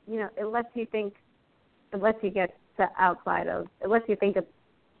 it lets you think, it lets you get outside of, it lets you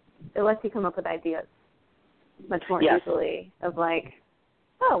come up with ideas much more easily of like,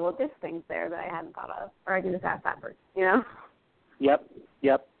 oh, well, this thing's there that I hadn't thought of, or I can just ask that first,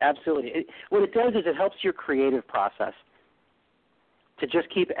 Yep, absolutely. What it does is it helps your creative process to just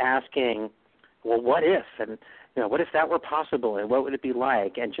keep asking, well, what if, and what if that were possible, and what would it be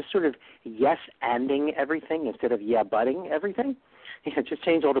like? And just sort of yes-anding everything instead of yeah-butting everything. Just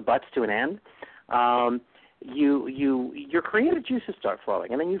change all the buts to an and. Your creative juices start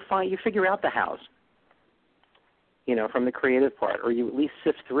flowing, and then you figure out the hows. From the creative part, or you at least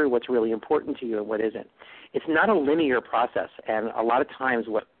sift through what's really important to you and what isn't. It's not a linear process, and a lot of times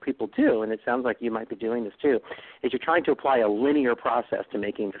what people do, and it sounds like you might be doing this too, is you're trying to apply a linear process to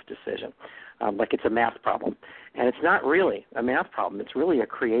making this decision, like it's a math problem. And it's not really a math problem. It's really a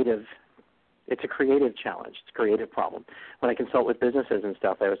creative challenge. It's a creative problem. When I consult with businesses and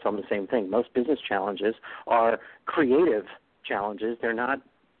stuff, I always tell them the same thing. Most business challenges are creative challenges. They're not,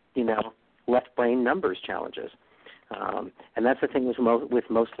 left brain numbers challenges. And that's the thing with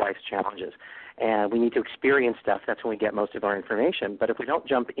most life's challenges. And we need to experience stuff. That's when we get most of our information. But if we don't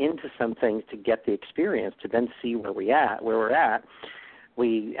jump into some things to get the experience, to then see where we're at,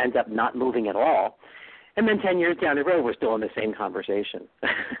 we end up not moving at all. And then 10 years down the road, we're still in the same conversation.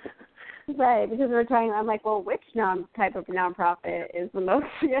 Right, because I'm like, well, which type of nonprofit is the most?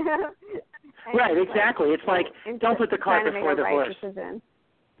 Right, exactly. It's like, don't put the cart before the horse. Decision.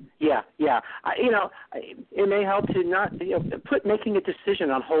 Yeah. It may help to not put making a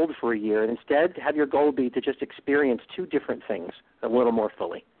decision on hold for a year, and instead have your goal be to just experience two different things a little more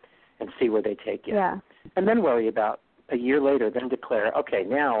fully and see where they take you. Yeah. And then worry about a year later, then declare, okay,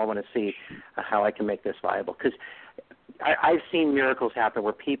 now I want to see how I can make this viable. Because I've seen miracles happen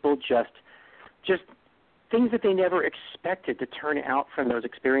where people just things that they never expected to turn out from those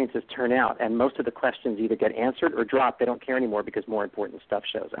experiences turn out, and most of the questions either get answered or dropped. They don't care anymore because more important stuff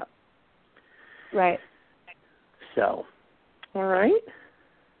shows up. Right. So, all right.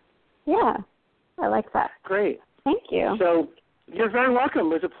 Yeah, I like that. Great. Thank you. So you're very welcome.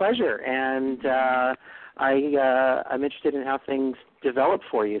 It was a pleasure, and I'm interested in how things develop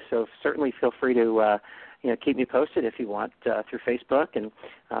for you. So certainly feel free to keep me posted if you want through Facebook, and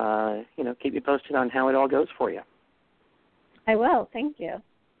keep me posted on how it all goes for you. I will. Thank you.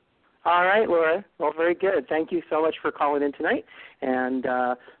 All right, Laura. Well, very good. Thank you so much for calling in tonight and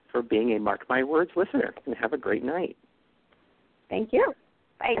for being a Mark My Words listener. And have a great night. Thank you.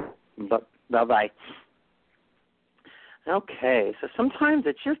 Bye. Bye-bye. Okay, so sometimes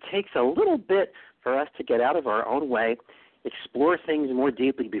it just takes a little bit for us to get out of our own way, explore things more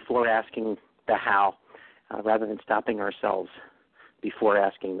deeply before asking the how, rather than stopping ourselves before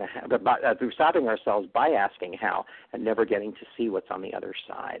asking the how, stopping ourselves by asking how and never getting to see what's on the other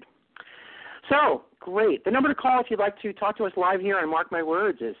side. So, great. The number to call if you'd like to talk to us live here on Mark My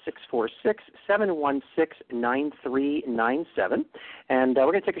Words is 646-716-9397. And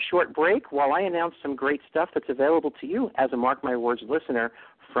we're going to take a short break while I announce some great stuff that's available to you as a Mark My Words listener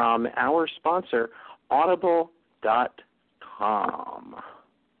from our sponsor, Audible.com.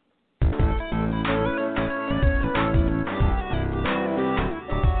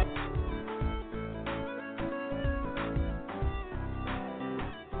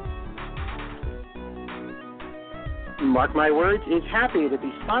 Mark My Words is happy to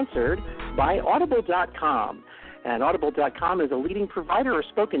be sponsored by Audible.com. And Audible.com is a leading provider of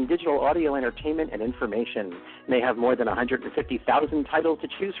spoken digital audio entertainment and information. They have more than 150,000 titles to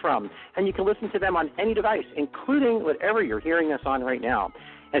choose from, and you can listen to them on any device, including whatever you're hearing us on right now.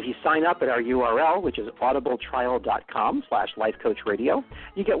 If you sign up at our URL, which is audibletrial.com/lifecoachradio,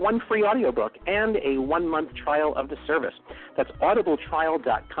 you get one free audiobook and a 1-month trial of the service. That's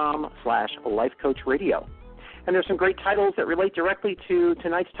audibletrial.com/lifecoachradio. And there's some great titles that relate directly to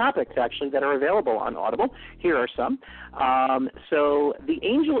tonight's topics, actually, that are available on Audible. Here are some. So The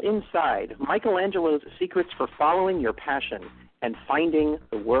Angel Inside, Michelangelo's Secrets for Following Your Passion and Finding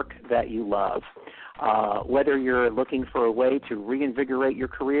the Work That You Love. Whether you're looking for a way to reinvigorate your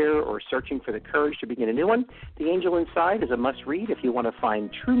career or searching for the courage to begin a new one, The Angel Inside is a must-read if you want to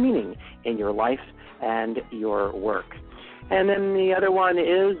find true meaning in your life and your work. And then the other one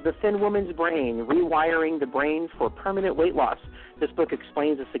is The Thin Woman's Brain, Rewiring the Brain for Permanent Weight Loss. This book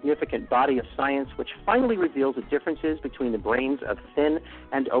explains a significant body of science which finally reveals the differences between the brains of thin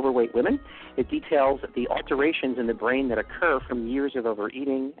and overweight women. It details the alterations in the brain that occur from years of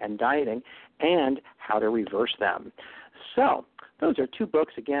overeating and dieting and how to reverse them. So those are two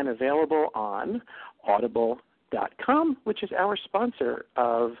books, again, available on Audible.com, which is our sponsor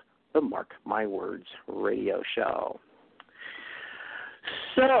of the Mark My Words radio show.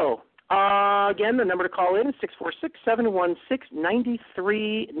 So, again, the number to call in is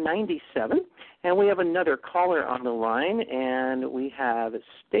 646-716-9397. And we have another caller on the line, and we have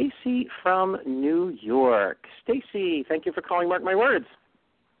Stacy from New York. Stacy, thank you for calling Mark My Words.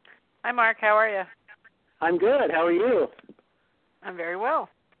 Hi, Mark. How are you? I'm good. How are you? I'm very well.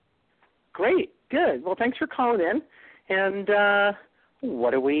 Great. Good. Well, thanks for calling in. And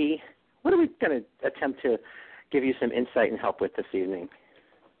what are we going to attempt to give you some insight and help with this evening?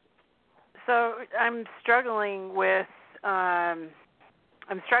 So I'm struggling with my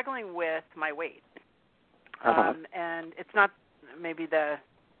weight, and it's not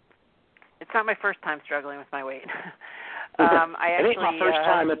my first time struggling with my weight. It ain't my first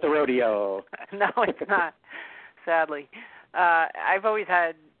time at the rodeo. No, it's not. Sadly, I've always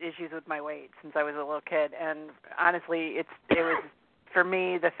had issues with my weight since I was a little kid, and honestly, it was for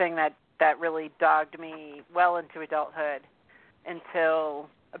me the thing that really dogged me well into adulthood until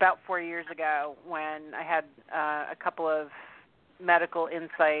about 4 years ago when I had a couple of medical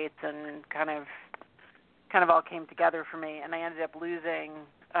insights and kind of kind of all came together for me, and I ended up losing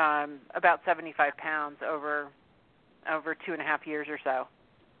about 75 pounds over 2.5 years or so.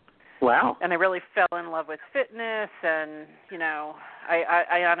 Wow. And I really fell in love with fitness, and, you know,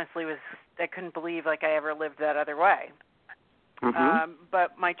 I honestly I couldn't believe, like, I ever lived that other way. Mm-hmm.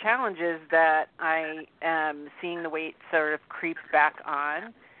 But my challenge is that I am seeing the weight sort of creep back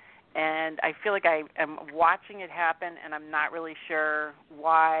on, and I feel like I am watching it happen, and I'm not really sure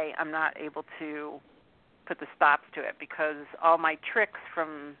why I'm not able to put the stops to it, because all my tricks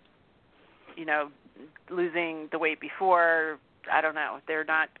from, you know, losing the weight before, I don't know, they're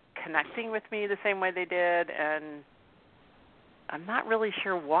not connecting with me the same way they did, and I'm not really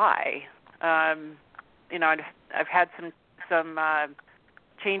sure why. You know, I've had some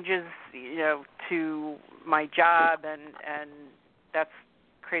changes, you know, to my job, and that's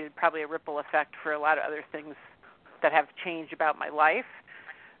created probably a ripple effect for a lot of other things that have changed about my life.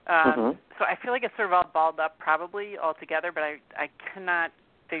 So I feel like it's sort of all balled up probably altogether, but I cannot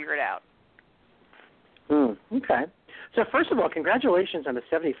figure it out. Okay. So first of all, congratulations on the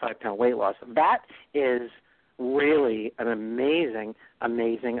 75-pound weight loss. That is really an amazing,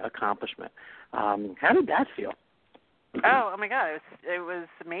 amazing accomplishment. How did that feel? Oh my God, it was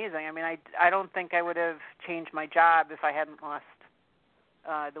amazing. I mean, I don't think I would have changed my job if I hadn't lost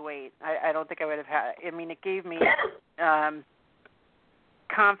the weight. I don't think I would have had. I mean, it gave me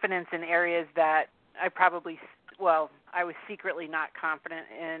confidence in areas that I was secretly not confident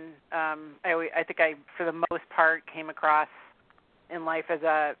in. I think I, for the most part, came across in life as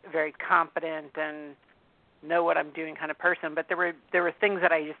a very confident and know what I'm doing kind of person. But there were things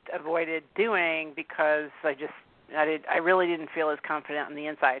that I just avoided doing because I really didn't feel as confident on the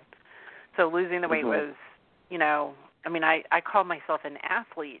inside. So losing the weight was, you know, I mean, I call myself an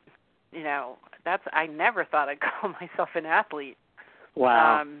athlete. You know, I never thought I'd call myself an athlete.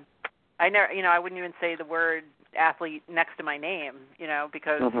 Wow. I wouldn't even say the word athlete next to my name, you know,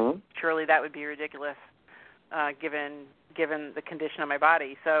 because surely that would be ridiculous, given the condition of my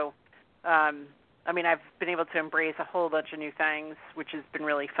body. So, I mean, I've been able to embrace a whole bunch of new things, which has been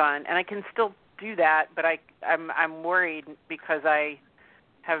really fun, and I can still do that, but I'm worried because I've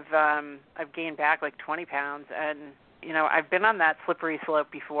gained back like 20 pounds, and you know, I've been on that slippery slope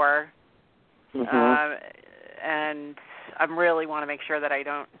before, and I really want to make sure that I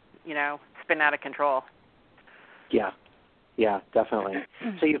don't, you know, spin out of control. Yeah, definitely.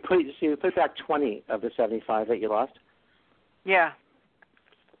 So you put back 20 of the 75 that you lost? Yeah.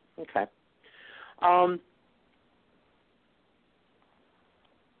 Okay. How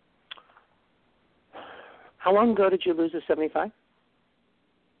long ago did you lose the 75?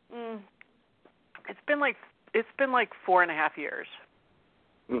 It's been like 4.5 years.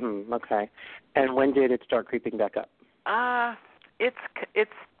 Okay. And when did it start creeping back up?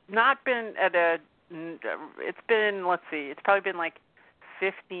 It's not been at a. It's been, let's see, it's probably been like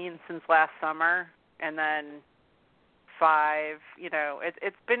 15 since last summer, and then 5. You know,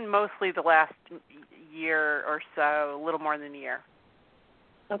 it's been mostly the last year or so, a little more than a year.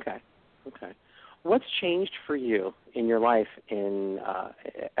 Okay. What's changed for you in your life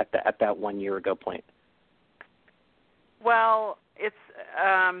at that 1 year ago point? Well, it's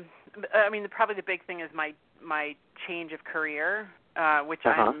I mean, probably the big thing is my change of career, which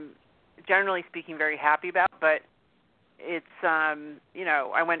I'm generally speaking very happy about. But it's you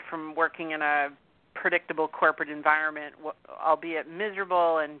know, I went from working in a predictable corporate environment, albeit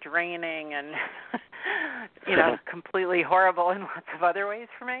miserable and draining and you know, completely horrible in lots of other ways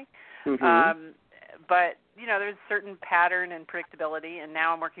for me. But, you know, there's a certain pattern and predictability, and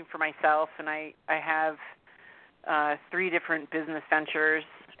now I'm working for myself, and I have 3 different business ventures,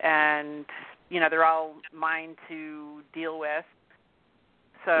 and, you know, they're all mine to deal with.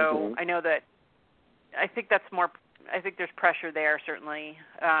 So I know that I think there's pressure there, certainly.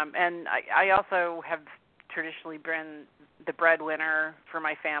 And I also have traditionally been the breadwinner for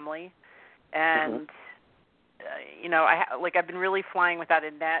my family, and you know, I've been really flying without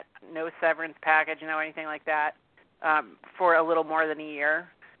a net, no severance package, you know, anything like that, for a little more than a year.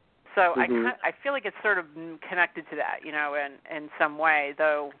 So I feel like it's sort of connected to that, you know, in some way.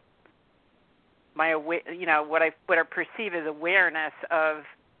 Though you know, what I perceive as awareness of,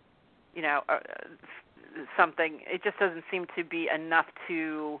 you know, something, it just doesn't seem to be enough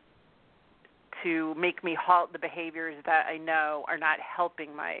to make me halt the behaviors that I know are not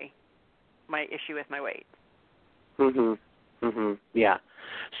helping my issue with my weight. Yeah.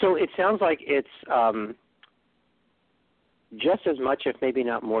 So it sounds like it's just as much, if maybe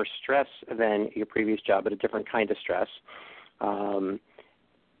not more, stress than your previous job, but a different kind of stress. Am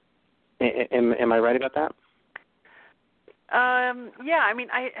I right about that? Yeah, I mean,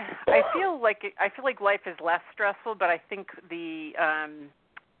 I feel like life is less stressful, but I think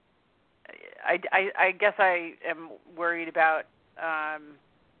I guess I am worried about. I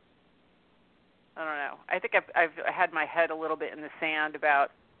don't know. I think I've had my head a little bit in the sand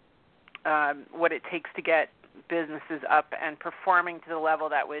about what it takes to get businesses up and performing to the level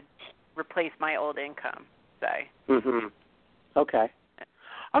that would replace my old income, say. Mm-hmm. Okay.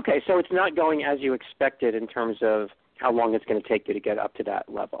 Okay, so it's not going as you expected in terms of how long it's going to take you to get up to that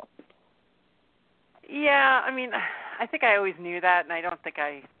level. Yeah, I mean, I think I always knew that, and I don't think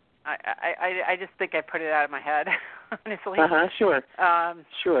I just think I put it out of my head, honestly. Sure.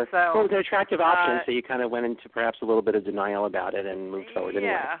 Sure. So, well, the attractive option, so you kind of went into perhaps a little bit of denial about it and moved forward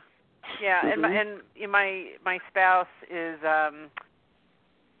anyway. Yeah, mm-hmm. and my spouse is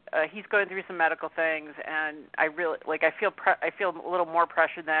he's going through some medical things, and I really I feel a little more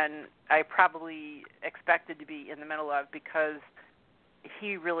pressure than I probably expected to be in the middle of, because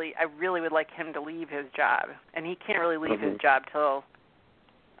I really would like him to leave his job, and he can't really leave his job till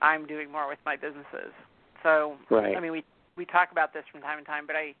I'm doing more with my businesses. So, right. I mean, we talk about this from time to time,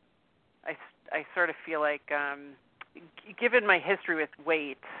 but I sort of feel like, given my history with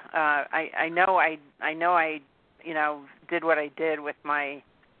weight, I know I did what I did with my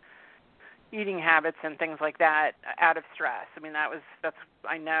eating habits and things like that out of stress. I mean, that's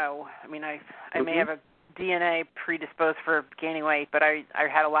I know. I mean, I may have a DNA predisposed for gaining weight, but I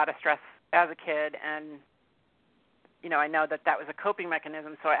had a lot of stress as a kid, and I know that was a coping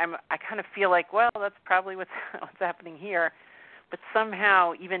mechanism. So I kind of feel like, well, that's probably what's happening here. But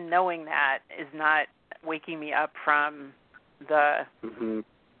somehow, even knowing that is not waking me up from the,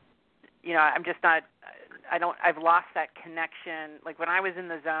 I'm just not. I've lost that connection. Like when I was in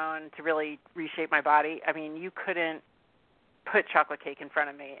the zone to really reshape my body, I mean, you couldn't put chocolate cake in front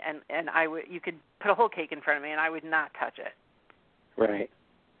of me, and you could put a whole cake in front of me, and I would not touch it. Right.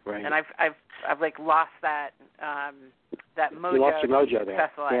 And I've like lost that mojo. You lost your mojo there.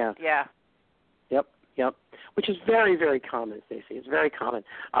 Yeah. Yep. Which is very, very common, Stacey. It's very common.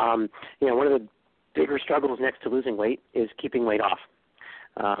 One of the bigger struggles next to losing weight is keeping weight off.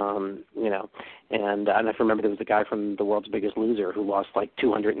 And I remember there was a guy from The World's Biggest Loser who lost like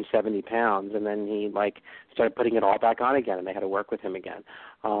 270 pounds, and then he started putting it all back on again, and they had to work with him again.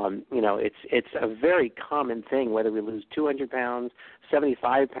 It's a very common thing, whether we lose 200 pounds,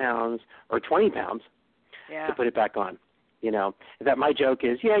 75 pounds, or 20 pounds, to put it back on. That my joke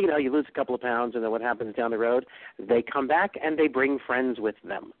is, you lose a couple of pounds, and then what happens down the road? They come back and they bring friends with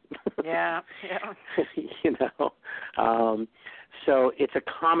them. Yeah. So it's a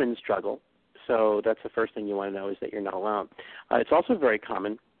common struggle. So that's the first thing you want to know, is that you're not alone. It's also very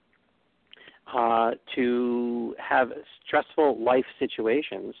common to have stressful life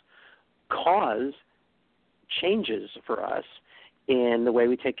situations cause changes for us in the way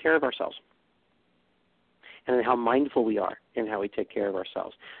we take care of ourselves and how mindful we are in how we take care of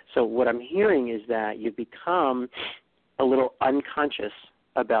ourselves. So what I'm hearing is that you've become a little unconscious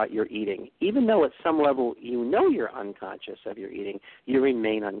about your eating. Even though at some level you're unconscious of your eating, you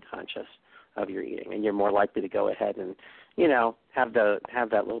remain unconscious of your eating, and you're more likely to go ahead and, have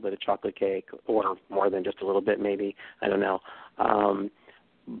that little bit of chocolate cake, or more than just a little bit maybe, I don't know.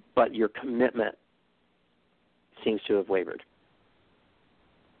 But your commitment seems to have wavered.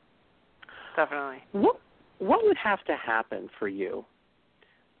 Definitely. What would have to happen for you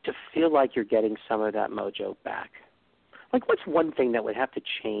to feel like you're getting some of that mojo back? Like, what's one thing that would have to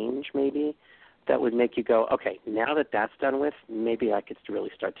change, maybe, that would make you go, okay, now that that's done with, maybe I could really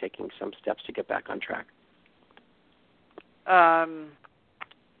start taking some steps to get back on track?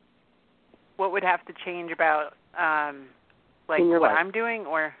 What would have to change about, what life. I'm doing,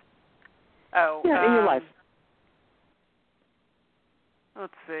 or? In your life.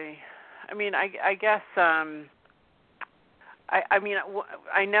 Let's see. I mean, I guess, I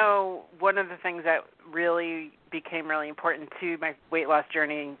know one of the things that really became really important to my weight loss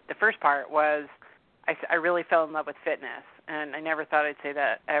journey, the first part, was I really fell in love with fitness. And I never thought I'd say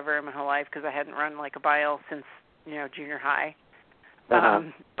that ever in my whole life, because I hadn't run like a mile since, junior high.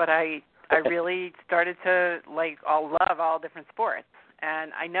 But I really started to love all different sports.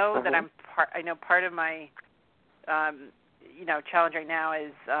 And I know that I know part of my, challenge right now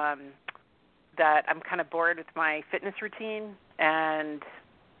is that I'm kind of bored with my fitness routine, and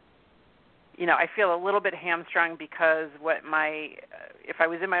I feel a little bit hamstrung, because if I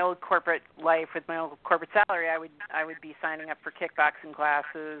was in my old corporate life with my old corporate salary, I would be signing up for kickboxing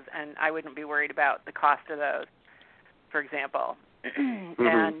classes, and I wouldn't be worried about the cost of those, for example.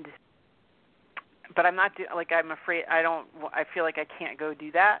 But I'm not I'm afraid I feel like I can't go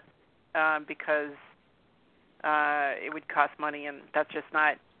do that because it would cost money, and that's just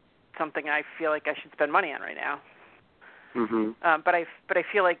not something I feel like I should spend money on right now. Mm-hmm. But I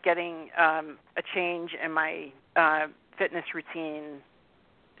feel like getting a change in my fitness routine,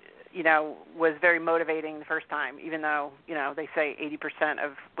 was very motivating the first time. Even though they say 80%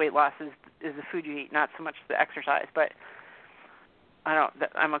 of weight loss is the food you eat, not so much the exercise. But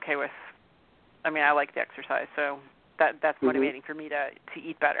I'm okay with. I mean, I like the exercise, so that's motivating for me to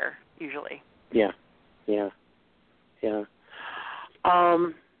eat better usually. Yeah.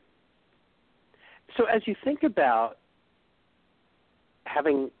 So as you think about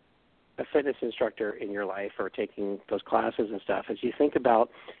having a fitness instructor in your life or taking those classes and stuff, as you think about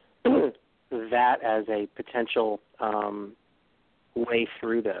that as a potential way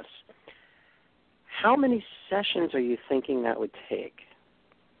through this, how many sessions are you thinking that would take?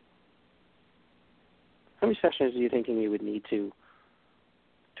 How many sessions are you thinking you would need to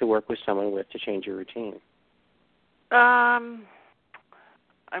work with someone with to change your routine? I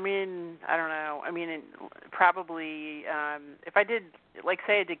mean, I don't know. I mean, probably if I did,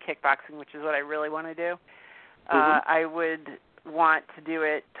 say I did kickboxing, which is what I really want to do, I would want to do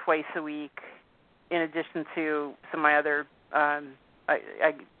it twice a week in addition to some of my other,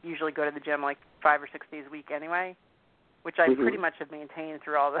 I usually go to the gym 5 or 6 days a week anyway, which I pretty much have maintained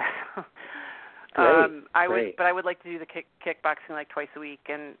through all this. Great. But I would like to do the kickboxing twice a week,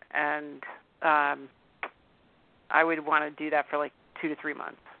 and I would want to do that for 2 to 3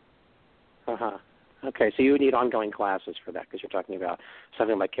 months. Okay, so you would need ongoing classes for that because you're talking about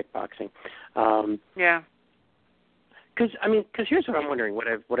something like kickboxing. Yeah. Because here's what I'm wondering.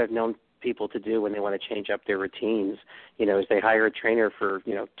 What I've known people to do when they want to change up their routines, is they hire a trainer for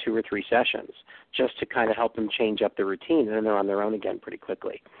 2 or 3 sessions just to kind of help them change up their routine, and then they're on their own again pretty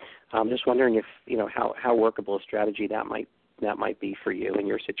quickly. I'm just wondering if how workable a strategy that might be for you in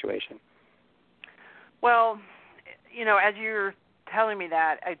your situation. Well, as you're telling me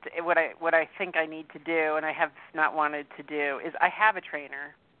that, what I think I need to do, and I have not wanted to do, is I have a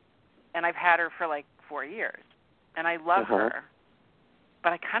trainer, and I've had her for 4 years, and I love her,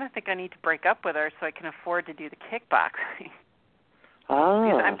 but I kind of think I need to break up with her so I can afford to do the kickboxing.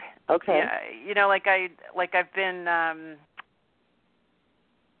 Okay. Yeah, I've been,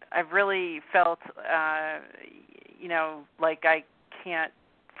 I've really felt, like I can't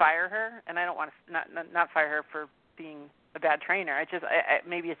fire her, and I don't want to not fire her for being a bad trainer.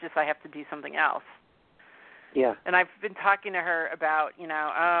 Maybe it's just I have to do something else. Yeah. And I've been talking to her about,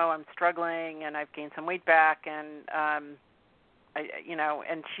 I'm struggling and I've gained some weight back, and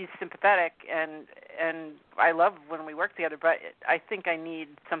and she's sympathetic, and I love when we work together, but I think I need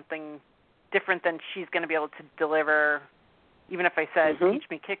something different than she's going to be able to deliver, even if I said, teach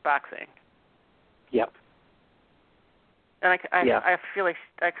me kickboxing. Yep. And I feel like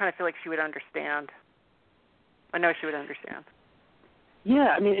I kind of feel like she would understand. I know she would understand.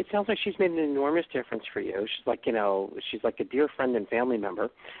 Yeah, I mean, it sounds like she's made an enormous difference for you. She's she's like a dear friend and family member,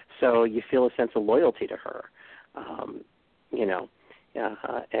 so you feel a sense of loyalty to her.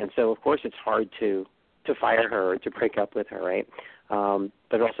 And so of course it's hard to fire her or to break up with her, right?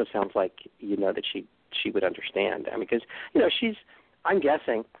 But it also sounds like that she would understand. I mean, because I'm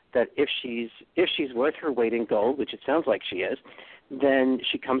guessing that if she's worth her weight in gold, which it sounds like she is, then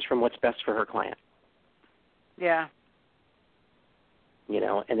she comes from what's best for her client. Yeah.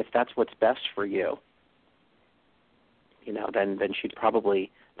 And if that's what's best for you, then she'd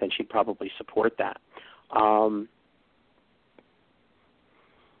probably support that.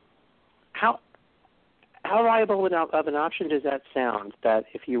 How viable of an option does that sound? That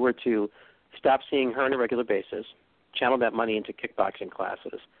if you were to stop seeing her on a regular basis, channel that money into kickboxing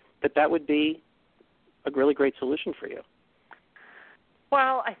classes, that would be a really great solution for you.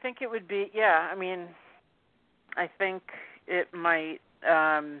 Well, I think it would be. Yeah, I mean, I think it might.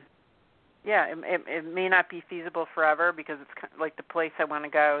 It may not be feasible forever because it's kind of like the place I want to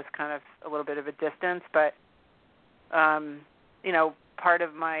go is kind of a little bit of a distance. But, part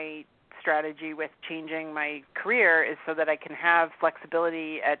of my strategy with changing my career is so that I can have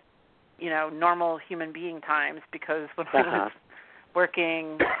flexibility at, normal human being times, because when I was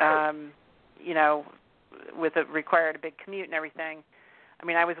working, with required a big commute and everything, I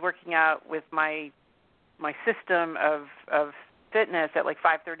mean, I was working out with my system of fitness at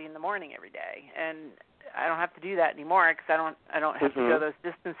 5:30 in the morning every day, and I don't have to do that anymore because I don't have to go those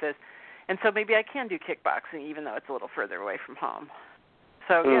distances, and so maybe I can do kickboxing even though it's a little further away from home.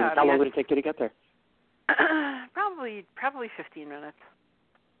 So yeah. How long would it take you to get there? Probably 15 minutes.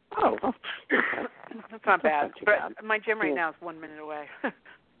 Oh, that's not bad. But my gym right now is 1 minute away, so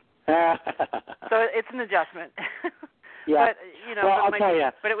it's an adjustment. Yeah. But I'll tell you.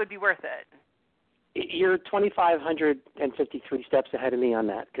 But it would be worth it. you're 2,553 steps ahead of me on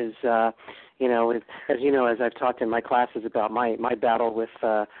that because, as I've talked in my classes about my battle with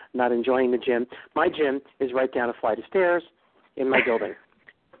not enjoying the gym, my gym is right down a flight of stairs in my building,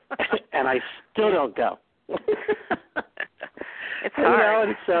 and I still don't go. It's hard.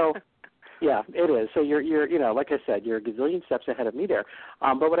 And so, yeah, it is. So you're like I said, you're a gazillion steps ahead of me there.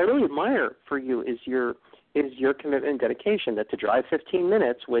 But what I really admire for you is your commitment and dedication. That to drive 15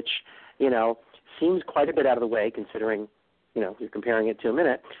 minutes, which seems quite a bit out of the way considering you're comparing it to a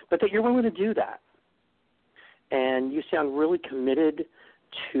minute, but that you're willing to do that. And you sound really committed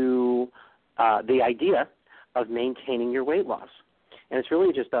to the idea of maintaining your weight loss. And it's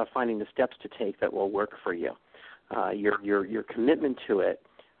really just about finding the steps to take that will work for you. Your commitment to it.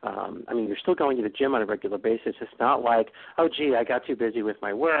 You're still going to the gym on a regular basis. It's not like, oh, gee, I got too busy with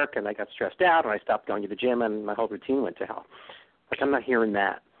my work and I got stressed out and I stopped going to the gym and my whole routine went to hell. Like, I'm not hearing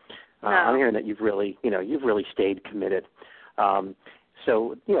that. No. I'm hearing that you've really stayed committed.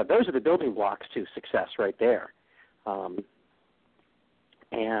 So those are the building blocks to success right there.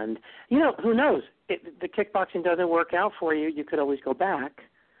 And who knows? The kickboxing doesn't work out for you. You could always go back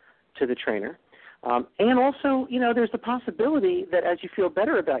to the trainer. And also, there's the possibility that as you feel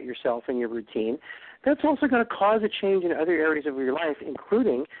better about yourself and your routine, that's also going to cause a change in other areas of your life,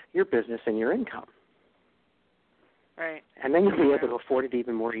 including your business and your income. Right. And then you'll be able to afford it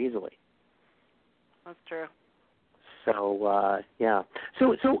even more easily. That's true. So, yeah.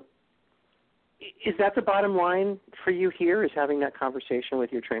 So is that the bottom line for you here, is having that conversation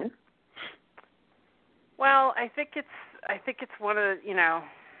with your trainer? Well, I think it's one of the,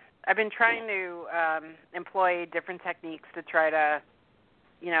 I've been trying to employ different techniques to try to,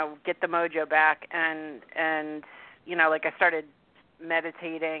 get the mojo back, and like I started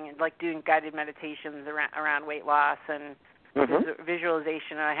meditating and like doing guided meditations around weight loss and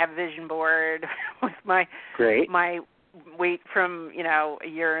visualization. And I have a vision board with my weight from a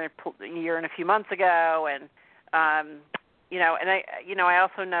year and a few months ago, and and I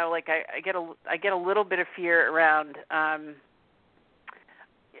also know like I get a little bit of fear around.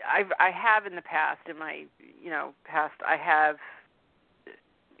 I have in the past, in my past, I have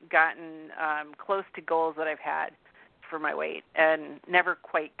gotten close to goals that I've had for my weight and never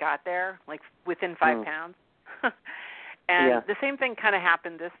quite got there, like within 5 pounds. And the same thing kind of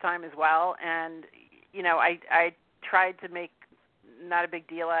happened this time as well. And I tried to make not a big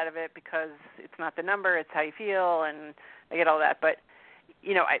deal out of it because it's not the number, it's how you feel, and I get all that. But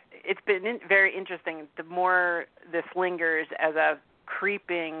it's been very interesting. The more this lingers as a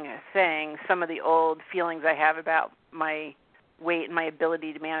creeping thing, some of the old feelings I have about my weight and my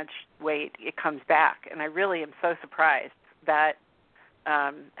ability to manage weight, it comes back, and I really am so surprised that,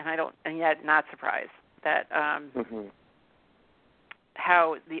 and yet not surprised that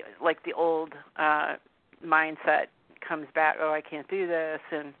how the old mindset comes back. Oh, I can't do this,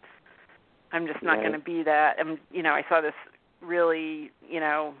 and I'm just not going to be that. And I saw this really,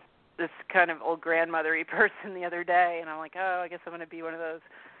 this kind of old grandmothery person the other day, and I'm like, oh, I guess I'm going to be one of those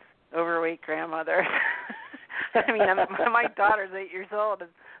overweight grandmothers. I mean, my daughter's 8 years old, and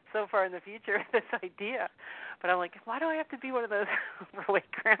so far in the future, this idea. But I'm like, why do I have to be one of those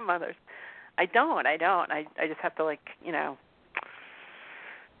overweight grandmothers? I don't. I just have to,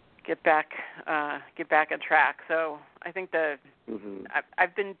 get back on track. So I think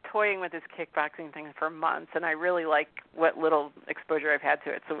I've been toying with this kickboxing thing for months, and I really like what little exposure I've had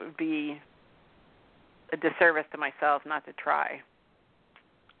to it. So it would be a disservice to myself not to try.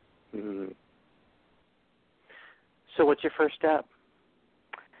 Mm-hmm. So what's your first step?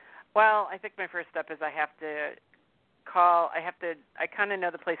 Well, I think my first step is I kind of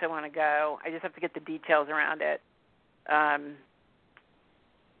know the place I want to go. I just have to get the details around it. And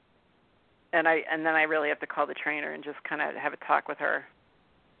then I really have to call the trainer and just kind of have a talk with her.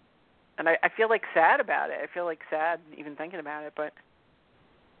 And I feel sad about it. I feel sad even thinking about it, but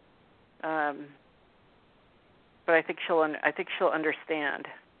I think she'll understand.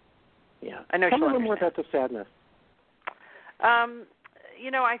 Yeah. I know Tell she'll me a little more understand. about the sadness.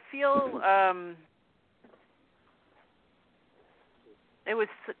 I feel I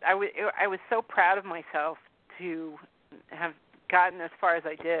was so proud of myself to have gotten as far as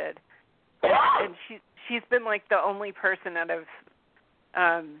I did, and she's been like the only person out of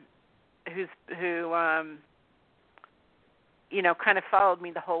who kind of followed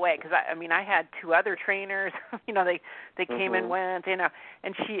me the whole way, because I had 2 other trainers. They came and went, and I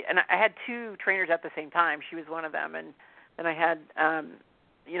had 2 trainers at the same time. She was one of them, and I had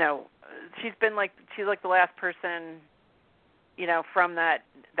she's like the last person from that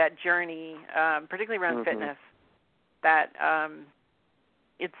journey, particularly around fitness, that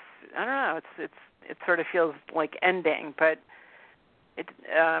I don't know. It sort of feels like ending, but it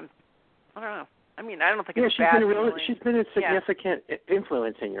I don't know. I mean, I don't think it's bad. She's been a significant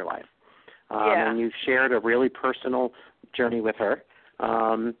influence in your life. And you've shared a really personal journey with her.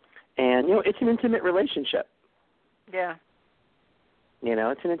 And, it's an intimate relationship. Yeah.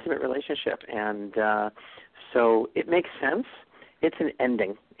 It's an intimate relationship. And so it makes sense. It's an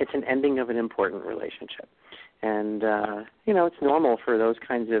ending. It's an ending of an important relationship. And, it's normal for those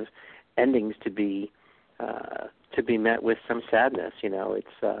kinds of endings to be met with some sadness.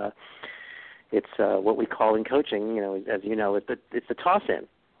 It's what we call in coaching, as you know, it's the toss-in,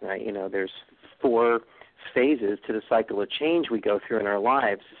 right? There's 4 phases to the cycle of change we go through in our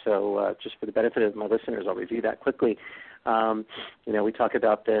lives. So just for the benefit of my listeners, I'll review that quickly. We talk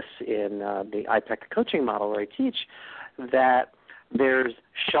about this in the IPEC coaching model where I teach that there's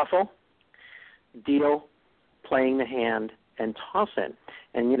shuffle, deal, playing the hand, and toss-in.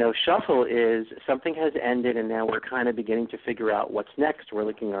 And, shuffle is something has ended and now we're kind of beginning to figure out what's next. We're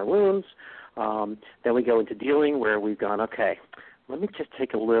licking our wounds. Then we go into dealing where we've gone, okay, let me just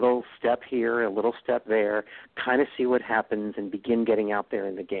take a little step here, a little step there, kind of see what happens and begin getting out there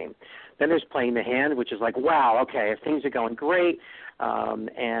in the game. Then there's playing the hand, which is like, wow, okay, if things are going great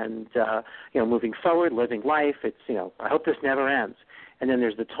and moving forward, living life, it's, I hope this never ends. And then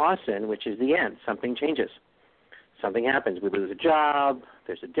there's the toss-in, which is the end. Something changes. Something happens. We lose a job,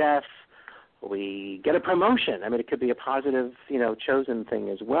 there's a death, we get a promotion. I mean, it could be a positive, chosen thing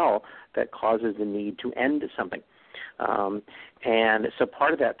as well that causes the need to end something. And so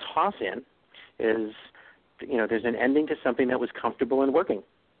part of that toss-in is, there's an ending to something that was comfortable and working.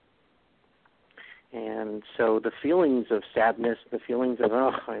 And so the feelings of sadness, the feelings of,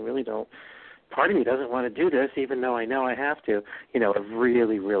 I really don't, part of me doesn't want to do this even though I know I have to, are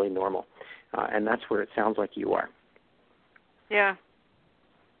really, really normal. And that's where it sounds like you are. Yeah.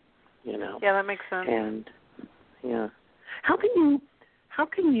 Yeah, that makes sense. And how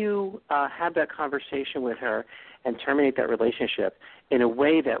can you have that conversation with her and terminate that relationship in a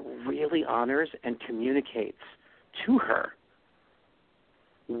way that really honors and communicates to her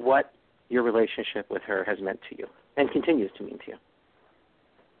what your relationship with her has meant to you and continues to mean to you?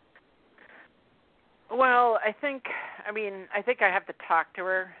 Well, I think I have to talk to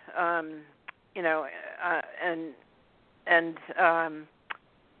her, and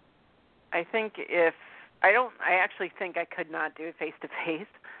I think I actually think I could not do it face to face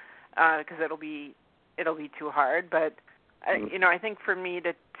because it'll be too hard. But I think for me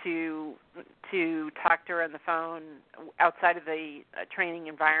to talk to her on the phone outside of the training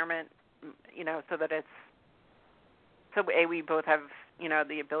environment, so that we both have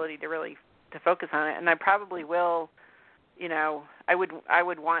the ability to really to focus on it, and I probably will. I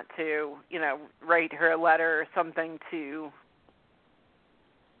would want to write her a letter or something to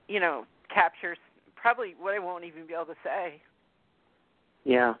capture probably what I won't even be able to say.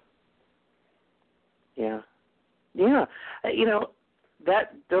 Yeah.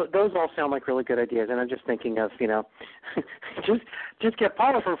 Those all sound like really good ideas, and I'm just thinking of just get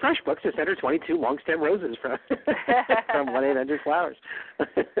Paula from FreshBooks to send her 22 long stem roses from 1-800-Flowers.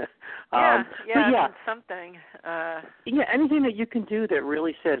 Something. Anything that you can do that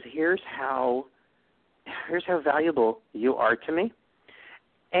really says here's how valuable you are to me.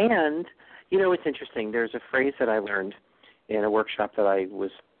 And it's interesting. There's a phrase that I learned in a workshop that I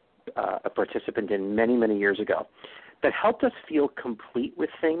was a participant in many, many years ago that helped us feel complete with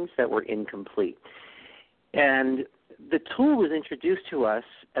things that were incomplete. And the tool was introduced to us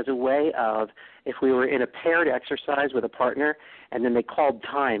as a way of if we were in a paired exercise with a partner and then they called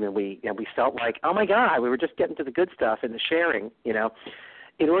time and we felt like, oh, my God, we were just getting to the good stuff and the sharing,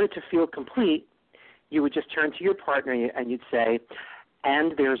 in order to feel complete, you would just turn to your partner and you'd say,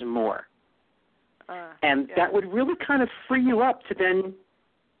 and there's more. That would really kind of free you up to then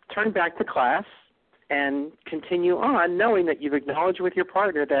turn back to class and continue on knowing that you've acknowledged with your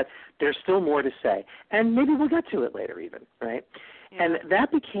partner that there's still more to say. And maybe we'll get to it later even, right? Yeah. And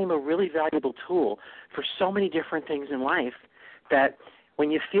that became a really valuable tool for so many different things in life that when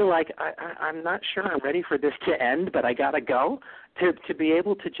you feel like I'm not sure I'm ready for this to end, but I got to go, to be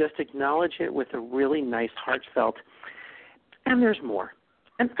able to just acknowledge it with a really nice, heartfelt, and there's more.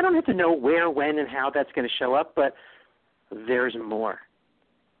 And I don't have to know where, when, and how that's going to show up, but there's more.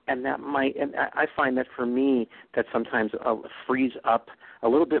 And that might, and I find that for me, that sometimes frees up a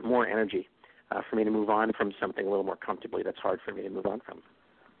little bit more energy for me to move on from something a little more comfortably that's hard for me to move on from.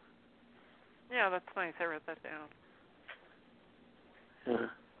 Yeah, that's nice. I wrote that down. Yeah.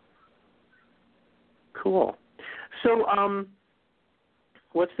 Cool. So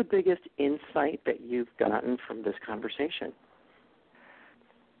what's the biggest insight that you've gotten from this conversation?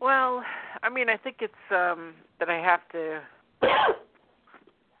 I mean, I think it's that I have to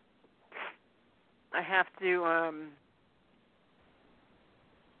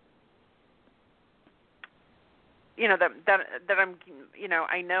you know, that I'm, you know,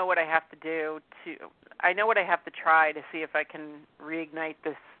 I know what I have to do I know what I have to try to see if I can reignite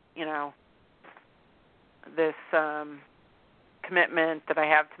this, you know, this commitment that I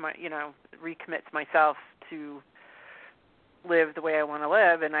have to recommit to myself to live the way I want to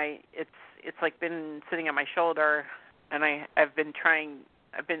live. And it's like been sitting on my shoulder, and I've been trying.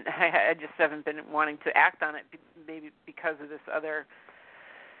 I just haven't been wanting to act on it, maybe because of this other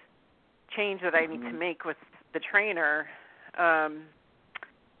change that I need to make with the trainer.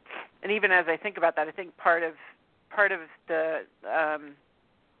 And even as I think about that, I think part of the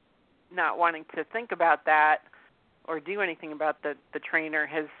not wanting to think about that or do anything about the trainer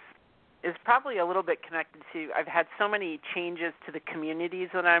is probably a little bit connected to, I've had so many changes to the communities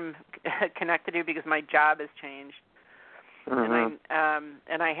that I'm connected to because my job has changed. And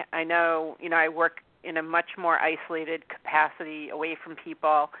I know, you know, I work in a much more isolated capacity away from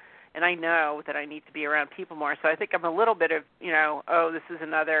people, and I know that I need to be around people more. So I think I'm a little bit of, you know, oh, this is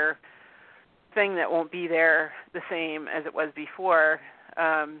another thing that won't be there the same as it was before.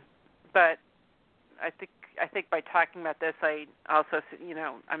 But I think by talking about this, I also, you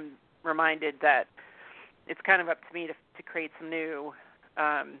know, I'm reminded that it's kind of up to me to create some new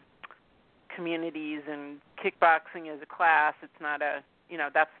communities, and kickboxing as a class, it's not a, you know,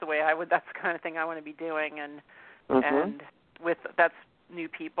 that's the the kind of thing I want to be doing, and with that's new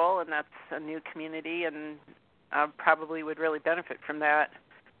people, and that's a new community, and I probably would really benefit from that.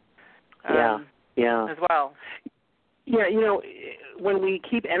 As well. Yeah, you know, when we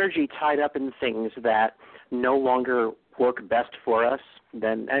keep energy tied up in things that no longer work best for us,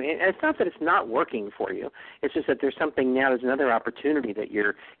 then, and it's not that it's not working for you. It's just that there's something now, there's another opportunity that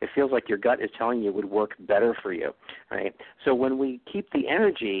it feels like your gut is telling you would work better for you, right? So when we keep the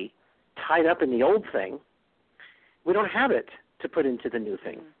energy tied up in the old thing, we don't have it to put into the new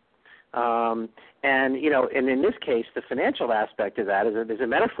thing. And, you know, and in this case, the financial aspect of that is a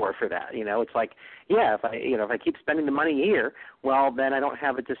metaphor for that. You know, it's like, yeah, if I keep spending the money here, well, then I don't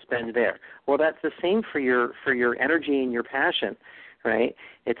have it to spend there. Well, that's the same for your energy and your passion, right?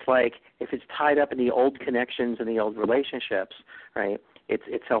 It's like if it's tied up in the old connections and the old relationships, right,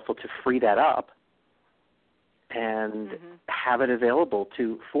 it's helpful to free that up and have it available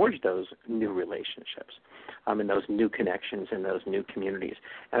to forge those new relationships, and those new connections and those new communities.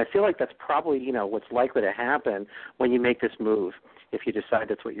 And I feel like that's probably, you know, what's likely to happen when you make this move. If you decide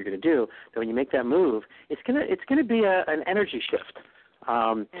that's what you're going to do, then when you make that move, it's gonna be an energy shift.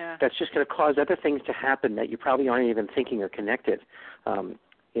 That's just going to cause other things to happen that you probably aren't even thinking are connected,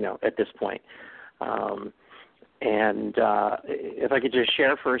 you know, at this point. And if I could just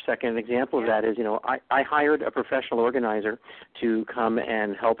share for a second, an example of that is, you know, I hired a professional organizer to come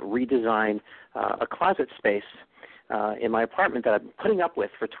and help redesign a closet space in my apartment that I've been putting up with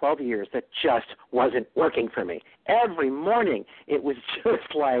for 12 years that just wasn't working for me. Every morning it was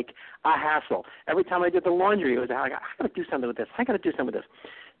just like a hassle. Every time I did the laundry, it was like, I got to do something with this. I got to do something with this.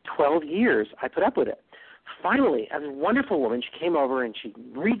 12 years I put up with it. Finally, a wonderful woman, she came over and she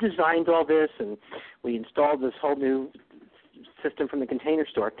redesigned all this, and we installed this whole new system from the Container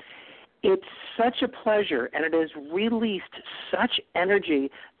Store. It's such a pleasure, and it has released such energy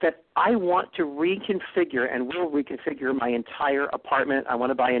that I want to reconfigure and will reconfigure my entire apartment. I want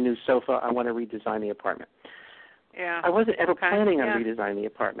to buy a new sofa. I want to redesign the apartment. Yeah. I wasn't ever planning on redesigning the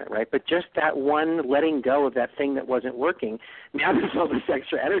apartment, right? But just that one letting go of that thing that wasn't working, now there's all this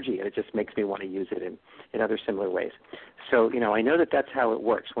extra energy, and it just makes me want to use it in other similar ways. So, you know, I know that that's how it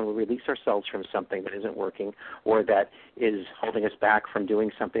works. When we release ourselves from something that isn't working or that is holding us back from doing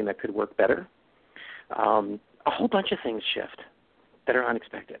something that could work better, a whole bunch of things shift that are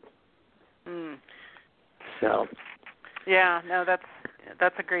unexpected. So. Yeah, no,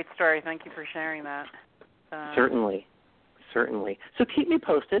 that's a great story. Thank you for sharing that. Certainly. So keep me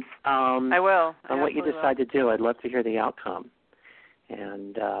posted. I will. On what you decide to do. I'd love to hear the outcome.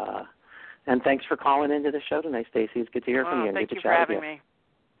 And thanks for calling into the show tonight, Stacy. It's good to hear from you. And thank good you to for chat with having me.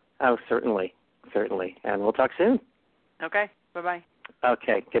 Oh, certainly. And we'll talk soon. Okay. Bye-bye.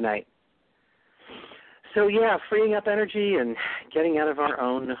 Okay. Good night. So, yeah, freeing up energy and getting out of our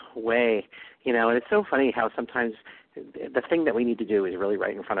own way. You know, and it's so funny how sometimes the thing that we need to do is really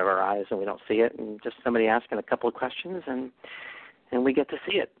right in front of our eyes and we don't see it, and just somebody asking a couple of questions and we get to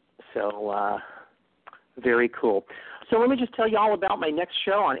see it. So very cool. So let me just tell you all about my next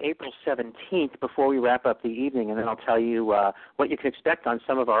show on April 17th before we wrap up the evening, and then I'll tell you what you can expect on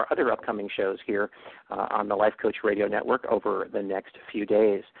some of our other upcoming shows here on the Life Coach Radio Network over the next few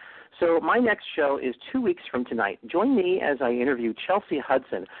days. So my next show is 2 weeks from tonight. Join me as I interview Chelsea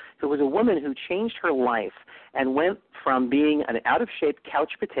Hudson, who was a woman who changed her life and went from being an out-of-shape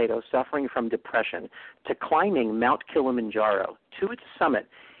couch potato suffering from depression to climbing Mount Kilimanjaro to its summit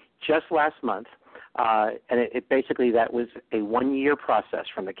just last month. And it basically, that was a 1-year process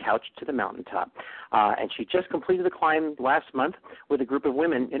from the couch to the mountaintop. And she just completed the climb last month with a group of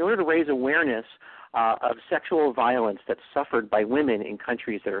women in order to raise awareness of sexual violence that's suffered by women in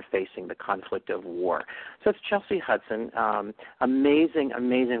countries that are facing the conflict of war. So it's Chelsea Hudson, amazing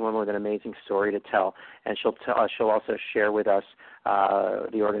woman with an amazing story to tell, and she'll also share with us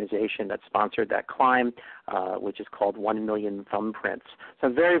the organization that sponsored that climb, which is called 1 Million Thumbprints. So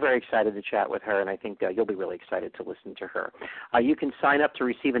I'm very, very excited to chat with her, and I think you'll be really excited to listen to her. You can sign up to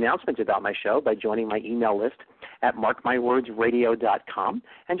receive announcements about my show by joining my email list at markmywordsradio.com,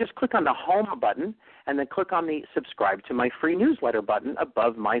 and just click on the home button and then click on the subscribe to my free newsletter button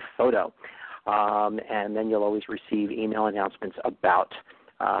above my photo. And then you'll always receive email announcements about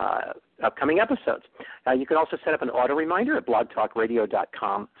upcoming episodes. You can also set up an auto reminder at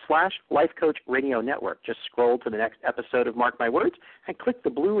blogtalkradio.com/lifecoachradionetwork. Just scroll to the next episode of Mark My Words and click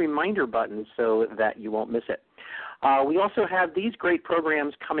the blue reminder button so that you won't miss it. We also have these great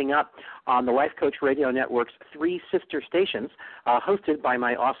programs coming up on the Life Coach Radio Network's 3 sister stations, hosted by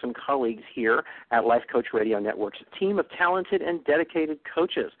my awesome colleagues here at Life Coach Radio Network's team of talented and dedicated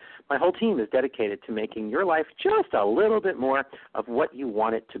coaches. My whole team is dedicated to making your life just a little bit more of what you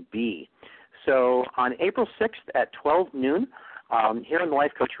want it to be. So on April 6th at 12 noon, here on the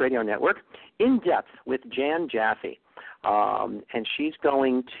Life Coach Radio Network, In Depth with Jan Jaffe. And she's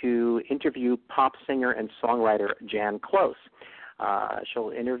going to interview pop singer and songwriter Jan Close. She'll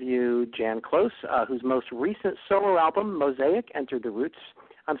interview Jan Close, whose most recent solo album, Mosaic, entered the Roots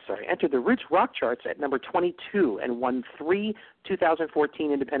rock charts at number 22 and won 3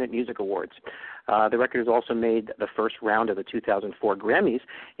 2014 Independent Music Awards. The record has also made the first round of the 2004 Grammys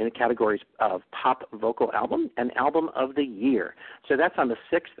in the categories of Pop Vocal Album and Album of the Year. So that's on the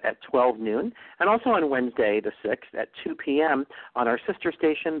 6th at 12 noon, and also on Wednesday the 6th at 2 p.m. on our sister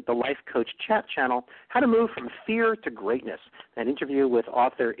station, the Life Coach Chat Channel, How to Move from Fear to Greatness, an interview with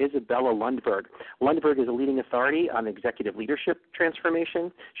author Isabella Lundberg. Lundberg is a leading authority on executive leadership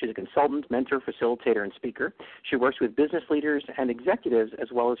transformation. She's a consultant, mentor, facilitator, and speaker. She works with business leaders and executives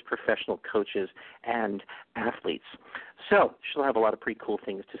as well as professional coaches and athletes. So she'll have a lot of pretty cool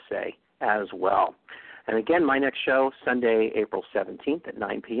things to say as well. And again, my next show, Sunday, April 17th at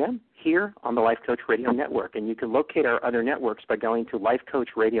 9 p.m. here on the Life Coach Radio Network. And you can locate our other networks by going to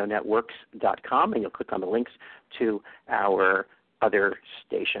lifecoachradionetworks.com, and you'll click on the links to our other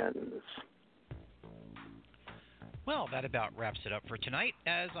stations. Well, that about wraps it up for tonight,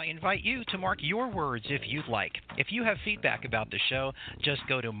 as I invite you to mark your words if you'd like. If you have feedback about the show, just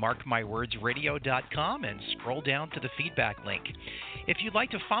go to markmywordsradio.com and scroll down to the feedback link. If you'd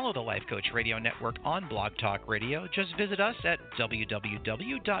like to follow the Life Coach Radio Network on Blog Talk Radio, just visit us at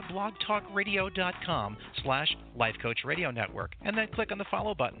www.blogtalkradio.com/lifecoachradionetwork and then click on the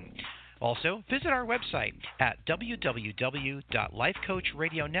follow button. Also, visit our website at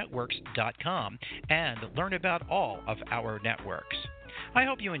www.lifecoachradionetworks.com and learn about all of our networks. I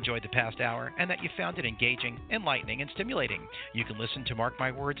hope you enjoyed the past hour and that you found it engaging, enlightening, and stimulating. You can listen to Mark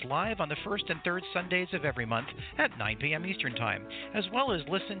My Words live on the first and third Sundays of every month at 9 p.m. Eastern Time, as well as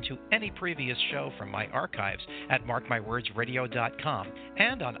listen to any previous show from my archives at markmywordsradio.com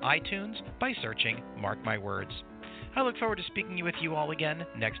and on iTunes by searching Mark My Words. I look forward to speaking with you all again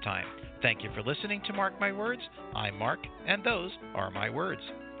next time. Thank you for listening to Mark My Words. I'm Mark, and those are my words.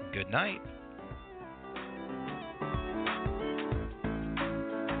 Good night.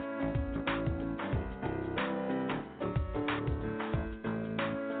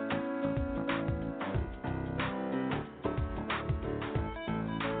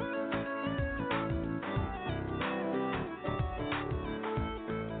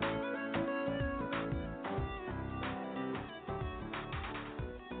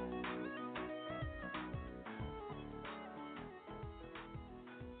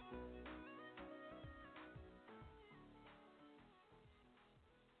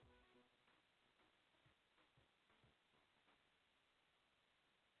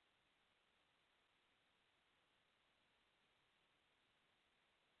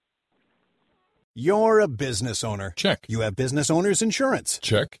 You're a business owner. Check. You have business owner's insurance.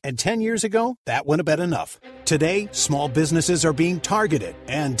 Check. And 10 years ago, that wouldn't have been enough. Today, small businesses are being targeted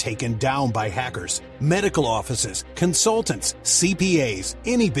and taken down by hackers. Medical offices, consultants, CPAs,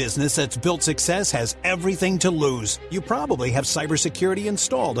 any business that's built success has everything to lose. You probably have cybersecurity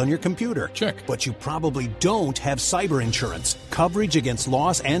installed on your computer. Check. But you probably don't have cyber insurance. Coverage against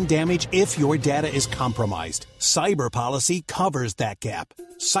loss and damage if your data is compromised. Cyber policy covers that gap.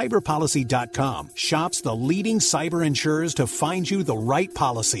 Cyberpolicy.com shops the leading cyber insurers to find you the right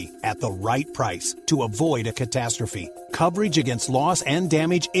policy at the right price to avoid a catastrophe. Coverage against loss and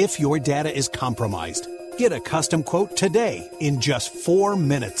damage if your data is compromised. Get a custom quote today in just 4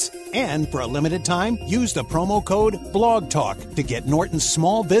 minutes. And for a limited time, use the promo code BLOGTALK to get Norton's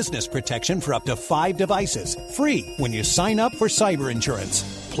small business protection for up to 5 devices. Free when you sign up for cyber insurance.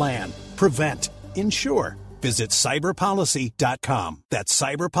 Plan, prevent, insure. Visit cyberpolicy.com. That's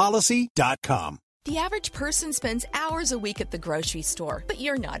cyberpolicy.com. The average person spends hours a week at the grocery store, but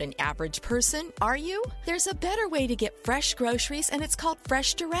you're not an average person, are you? There's a better way to get fresh groceries, and it's called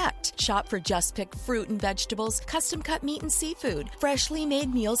Fresh Direct. Shop for just picked fruit and vegetables, custom cut meat and seafood, freshly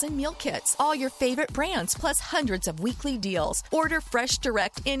made meals and meal kits, all your favorite brands, plus hundreds of weekly deals. Order Fresh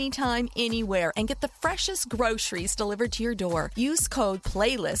Direct anytime, anywhere, and get the freshest groceries delivered to your door. Use code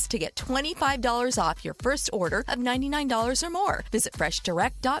PLAYLIST to get $25 off your first order of $99 or more. Visit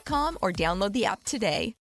freshdirect.com or download the app today.